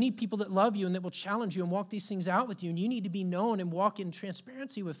 You need people that love you and that will challenge you and walk these things out with you. And you need to be known and walk in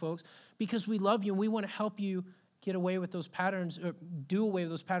transparency with folks because we love you and we want to help you get away with those patterns, or do away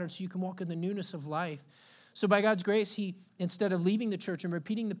with those patterns so you can walk in the newness of life. So by God's grace, he, instead of leaving the church and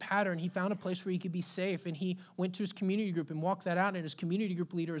repeating the pattern, he found a place where he could be safe, and he went to his community group and walked that out, and his community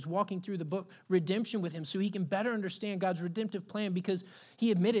group leader is walking through the book Redemption with him so he can better understand God's redemptive plan, because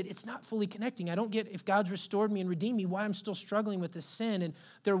he admitted it's not fully connecting. I don't get, if God's restored me and redeemed me, why I'm still struggling with this sin. And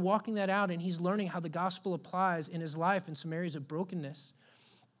they're walking that out, and he's learning how the gospel applies in his life in some areas of brokenness.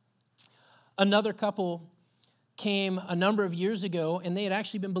 Another couple came a number of years ago, and they had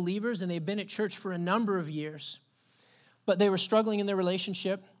actually been believers, and they'd been at church for a number of years. But they were struggling in their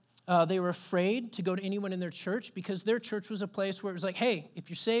relationship. They were afraid to go to anyone in their church because their church was a place where it was like, hey, if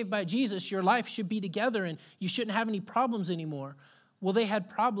you're saved by Jesus, your life should be together and you shouldn't have any problems anymore. Well, they had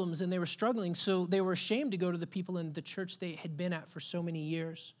problems and they were struggling, so they were ashamed to go to the people in the church they had been at for so many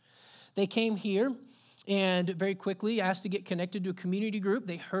years. They came here and very quickly asked to get connected to a community group.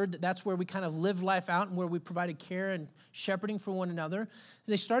 They heard that that's where we kind of lived life out and where we provided care and shepherding for one another.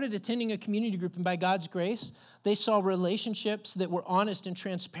 They started attending a community group, and by God's grace, they saw relationships that were honest and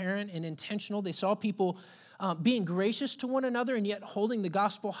transparent and intentional. They saw people being gracious to one another and yet holding the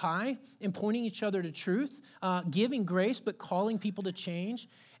gospel high and pointing each other to truth, giving grace but calling people to change.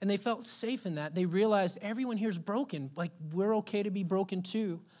 And they felt safe in that. They realized everyone here is broken. Like, we're okay to be broken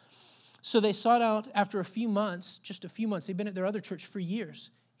too. So they sought out, after a few months, just a few months, they've been at their other church for years.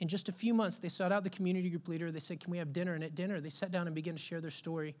 In just a few months, they sought out the community group leader. They said, can we have dinner? And at dinner, they sat down and began to share their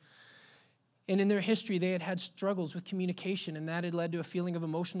story. And in their history, they had had struggles with communication, and that had led to a feeling of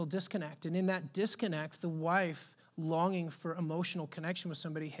emotional disconnect. And in that disconnect, the wife, longing for emotional connection with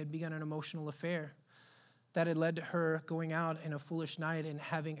somebody, had begun an emotional affair. That had led to her going out in a foolish night and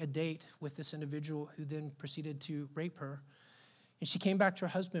having a date with this individual who then proceeded to rape her. And she came back to her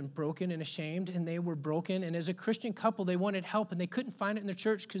husband broken and ashamed, and they were broken. And as a Christian couple, they wanted help, and they couldn't find it in their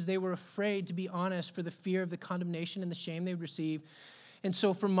church because they were afraid to be honest for the fear of the condemnation and the shame they would receive. And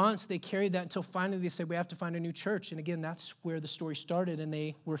so for months, they carried that until finally they said, we have to find a new church. And again, that's where the story started, and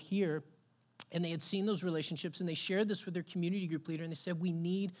they were here. And they had seen those relationships, and they shared this with their community group leader, and they said, we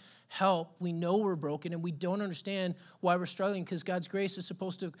need help. We know we're broken, and we don't understand why we're struggling, because God's grace is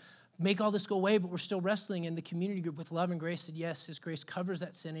supposed to make all this go away, but we're still wrestling. And the community group with love and grace said, yes, his grace covers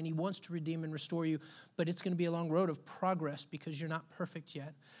that sin, and he wants to redeem and restore you, but it's going to be a long road of progress because you're not perfect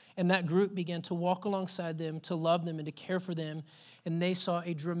yet. And that group began to walk alongside them, to love them, and to care for them, and they saw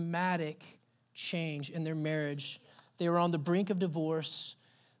a dramatic change in their marriage. They were on the brink of divorce.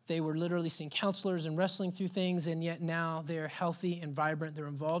 They were literally seeing counselors and wrestling through things, and yet now they're healthy and vibrant. They're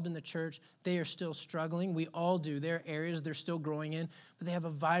involved in the church. They are still struggling. We all do. There are areas they're still growing in, but they have a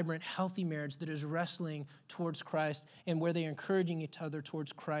vibrant, healthy marriage that is wrestling towards Christ and where they're encouraging each other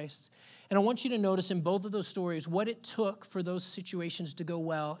towards Christ. And I want you to notice in both of those stories what it took for those situations to go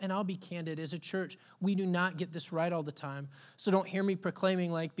well. And I'll be candid, as a church, we do not get this right all the time. So don't hear me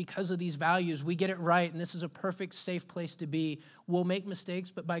proclaiming like, because of these values, we get it right and this is a perfect, safe place to be. We'll make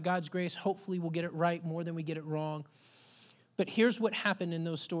mistakes, but by God's grace, hopefully we'll get it right more than we get it wrong. But here's what happened in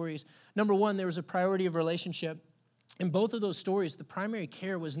those stories. Number one, there was a priority of relationship. In both of those stories, the primary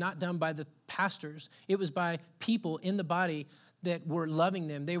care was not done by the pastors. It was by people in the body that were loving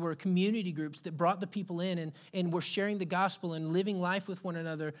them. They were community groups that brought the people in and were sharing the gospel and living life with one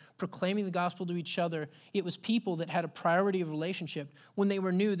another, proclaiming the gospel to each other. It was people that had a priority of relationship. When they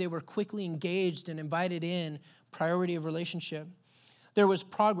were new, they were quickly engaged and invited in, priority of relationship. There was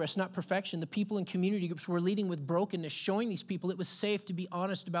progress, not perfection. The people in community groups were leading with brokenness, showing these people it was safe to be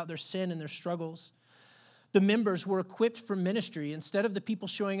honest about their sin and their struggles. The members were equipped for ministry. Instead of the people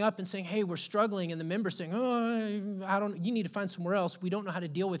showing up and saying, hey, we're struggling, and the members saying, oh, you need to find somewhere else. We don't know how to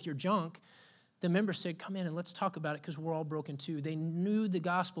deal with your junk. The members said, come in and let's talk about it because we're all broken too. They knew the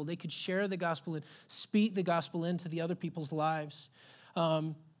gospel. They could share the gospel and speak the gospel into the other people's lives.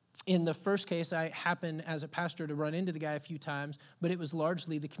 In the first case, I happened as a pastor to run into the guy a few times, but it was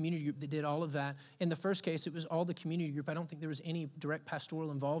largely the community group that did all of that. In the first case, it was all the community group. I don't think there was any direct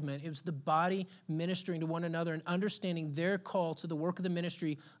pastoral involvement. It was the body ministering to one another and understanding their call to the work of the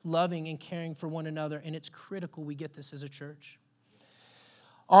ministry, loving and caring for one another, and it's critical we get this as a church.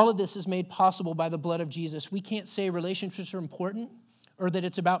 All of this is made possible by the blood of Jesus. We can't say relationships are important or that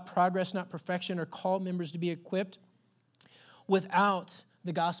it's about progress, not perfection, or call members to be equipped without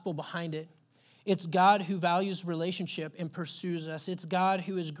the gospel behind it. It's God who values relationship and pursues us. It's God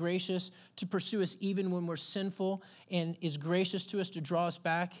who is gracious to pursue us even when we're sinful and is gracious to us to draw us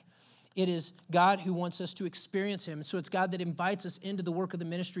back. It is God who wants us to experience him. So it's God that invites us into the work of the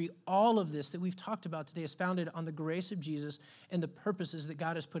ministry. All of this that we've talked about today is founded on the grace of Jesus and the purposes that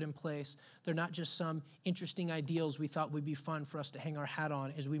God has put in place. They're not just some interesting ideals we thought would be fun for us to hang our hat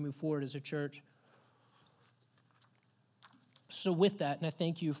on as we move forward as a church. So with that, and I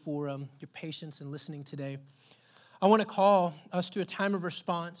thank you for your patience in listening today, I want to call us to a time of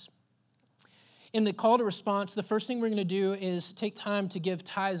response. In the call to response, the first thing we're going to do is take time to give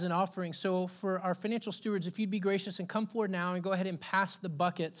tithes and offerings. So for our financial stewards, if you'd be gracious and come forward now and go ahead and pass the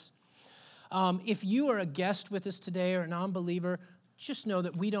buckets. If you are a guest with us today or a non-believer, just know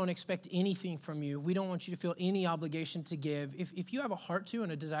that we don't expect anything from you. We don't want you to feel any obligation to give. If you have a heart to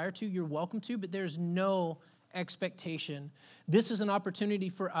and a desire to, you're welcome to, but there's no expectation. This is an opportunity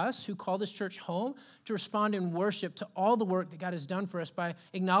for us who call this church home to respond in worship to all the work that God has done for us by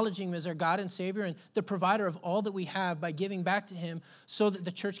acknowledging Him as our God and Savior and the provider of all that we have by giving back to Him so that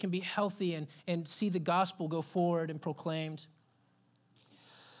the church can be healthy and see the gospel go forward and proclaimed.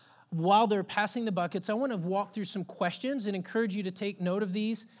 While they're passing the buckets, I want to walk through some questions and encourage you to take note of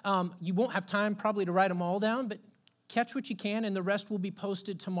these. You won't have time probably to write them all down, but catch what you can, and the rest will be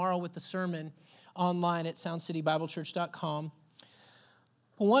posted tomorrow with the sermon online at soundcitybiblechurch.com.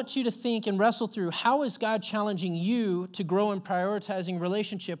 I want you to think and wrestle through, how is God challenging you to grow in prioritizing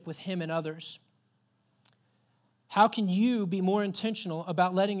relationship with Him and others? How can you be more intentional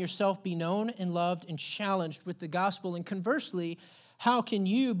about letting yourself be known and loved and challenged with the gospel? And conversely, how can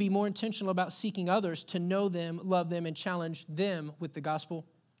you be more intentional about seeking others to know them, love them, and challenge them with the gospel?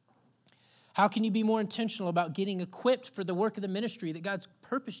 How can you be more intentional about getting equipped for the work of the ministry that God's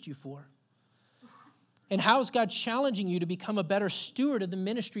purposed you for? And how is God challenging you to become a better steward of the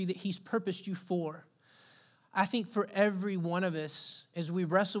ministry that He's purposed you for? I think for every one of us, as we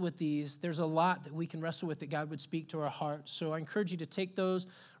wrestle with these, there's a lot that we can wrestle with that God would speak to our hearts. So I encourage you to take those,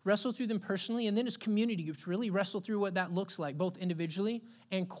 wrestle through them personally, and then as community groups, really wrestle through what that looks like, both individually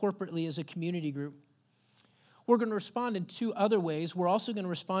and corporately as a community group. We're going to respond in two other ways. We're also going to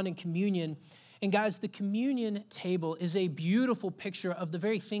respond in communion. And guys, the communion table is a beautiful picture of the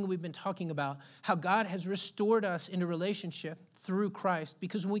very thing we've been talking about, how God has restored us into relationship through Christ.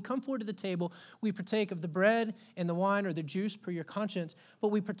 Because when we come forward to the table, we partake of the bread and the wine or the juice per your conscience, but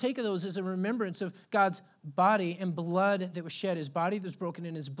we partake of those as a remembrance of God's body and blood that was shed, His body that was broken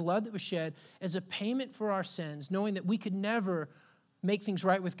and His blood that was shed as a payment for our sins, knowing that we could never make things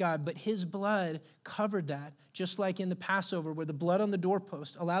right with God, but His blood covered that, just like in the Passover where the blood on the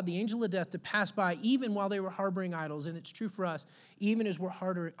doorpost allowed the angel of death to pass by even while they were harboring idols. And it's true for us. Even as we're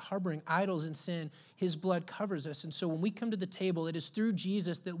harboring idols in sin, His blood covers us. And so when we come to the table, it is through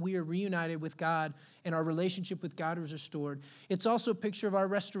Jesus that we are reunited with God and our relationship with God is restored. It's also a picture of our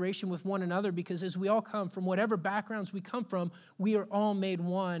restoration with one another, because as we all come from whatever backgrounds we come from, we are all made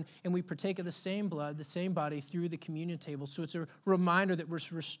one and we partake of the same blood, the same body through the communion table. So it's a reminder that we're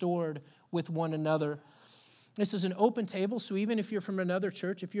restored with one another. This is an open table, so even if you're from another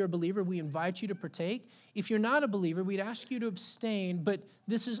church, if you're a believer, we invite you to partake. If you're not a believer, we'd ask you to abstain, but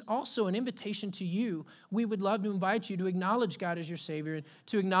this is also an invitation to you. We would love to invite you to acknowledge God as your Savior and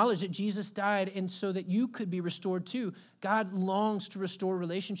to acknowledge that Jesus died and so that you could be restored too. God longs to restore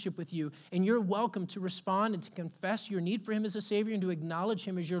relationship with you, and you're welcome to respond and to confess your need for Him as a Savior and to acknowledge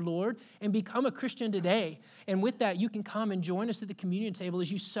Him as your Lord and become a Christian today. And with that, you can come and join us at the communion table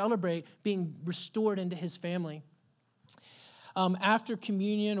as you celebrate being restored into His family. After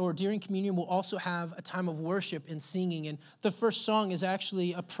communion or during communion, we'll also have a time of worship and singing. And the first song is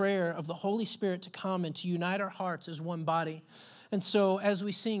actually a prayer of the Holy Spirit to come and to unite our hearts as one body. And so as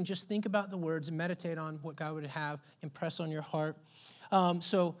we sing, just think about the words and meditate on what God would have impress on your heart.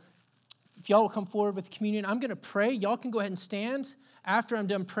 So if y'all will come forward with communion, I'm going to pray. Y'all can go ahead and stand. After I'm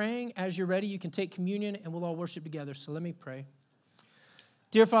done praying, as you're ready, you can take communion and we'll all worship together. So let me pray.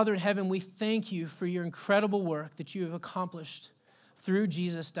 Dear Father in heaven, we thank you for your incredible work that you have accomplished through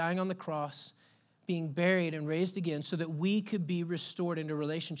Jesus dying on the cross, being buried and raised again so that we could be restored into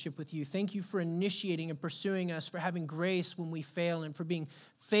relationship with you. Thank you for initiating and pursuing us, for having grace when we fail and for being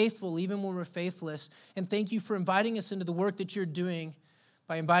faithful even when we're faithless. And thank you for inviting us into the work that you're doing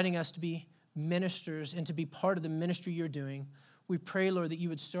by inviting us to be ministers and to be part of the ministry you're doing. We pray, Lord, that you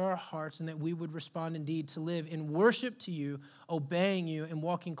would stir our hearts and that we would respond indeed to live in worship to you, obeying you, and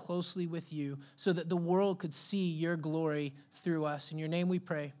walking closely with you so that the world could see your glory through us. In your name we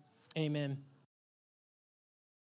pray, amen.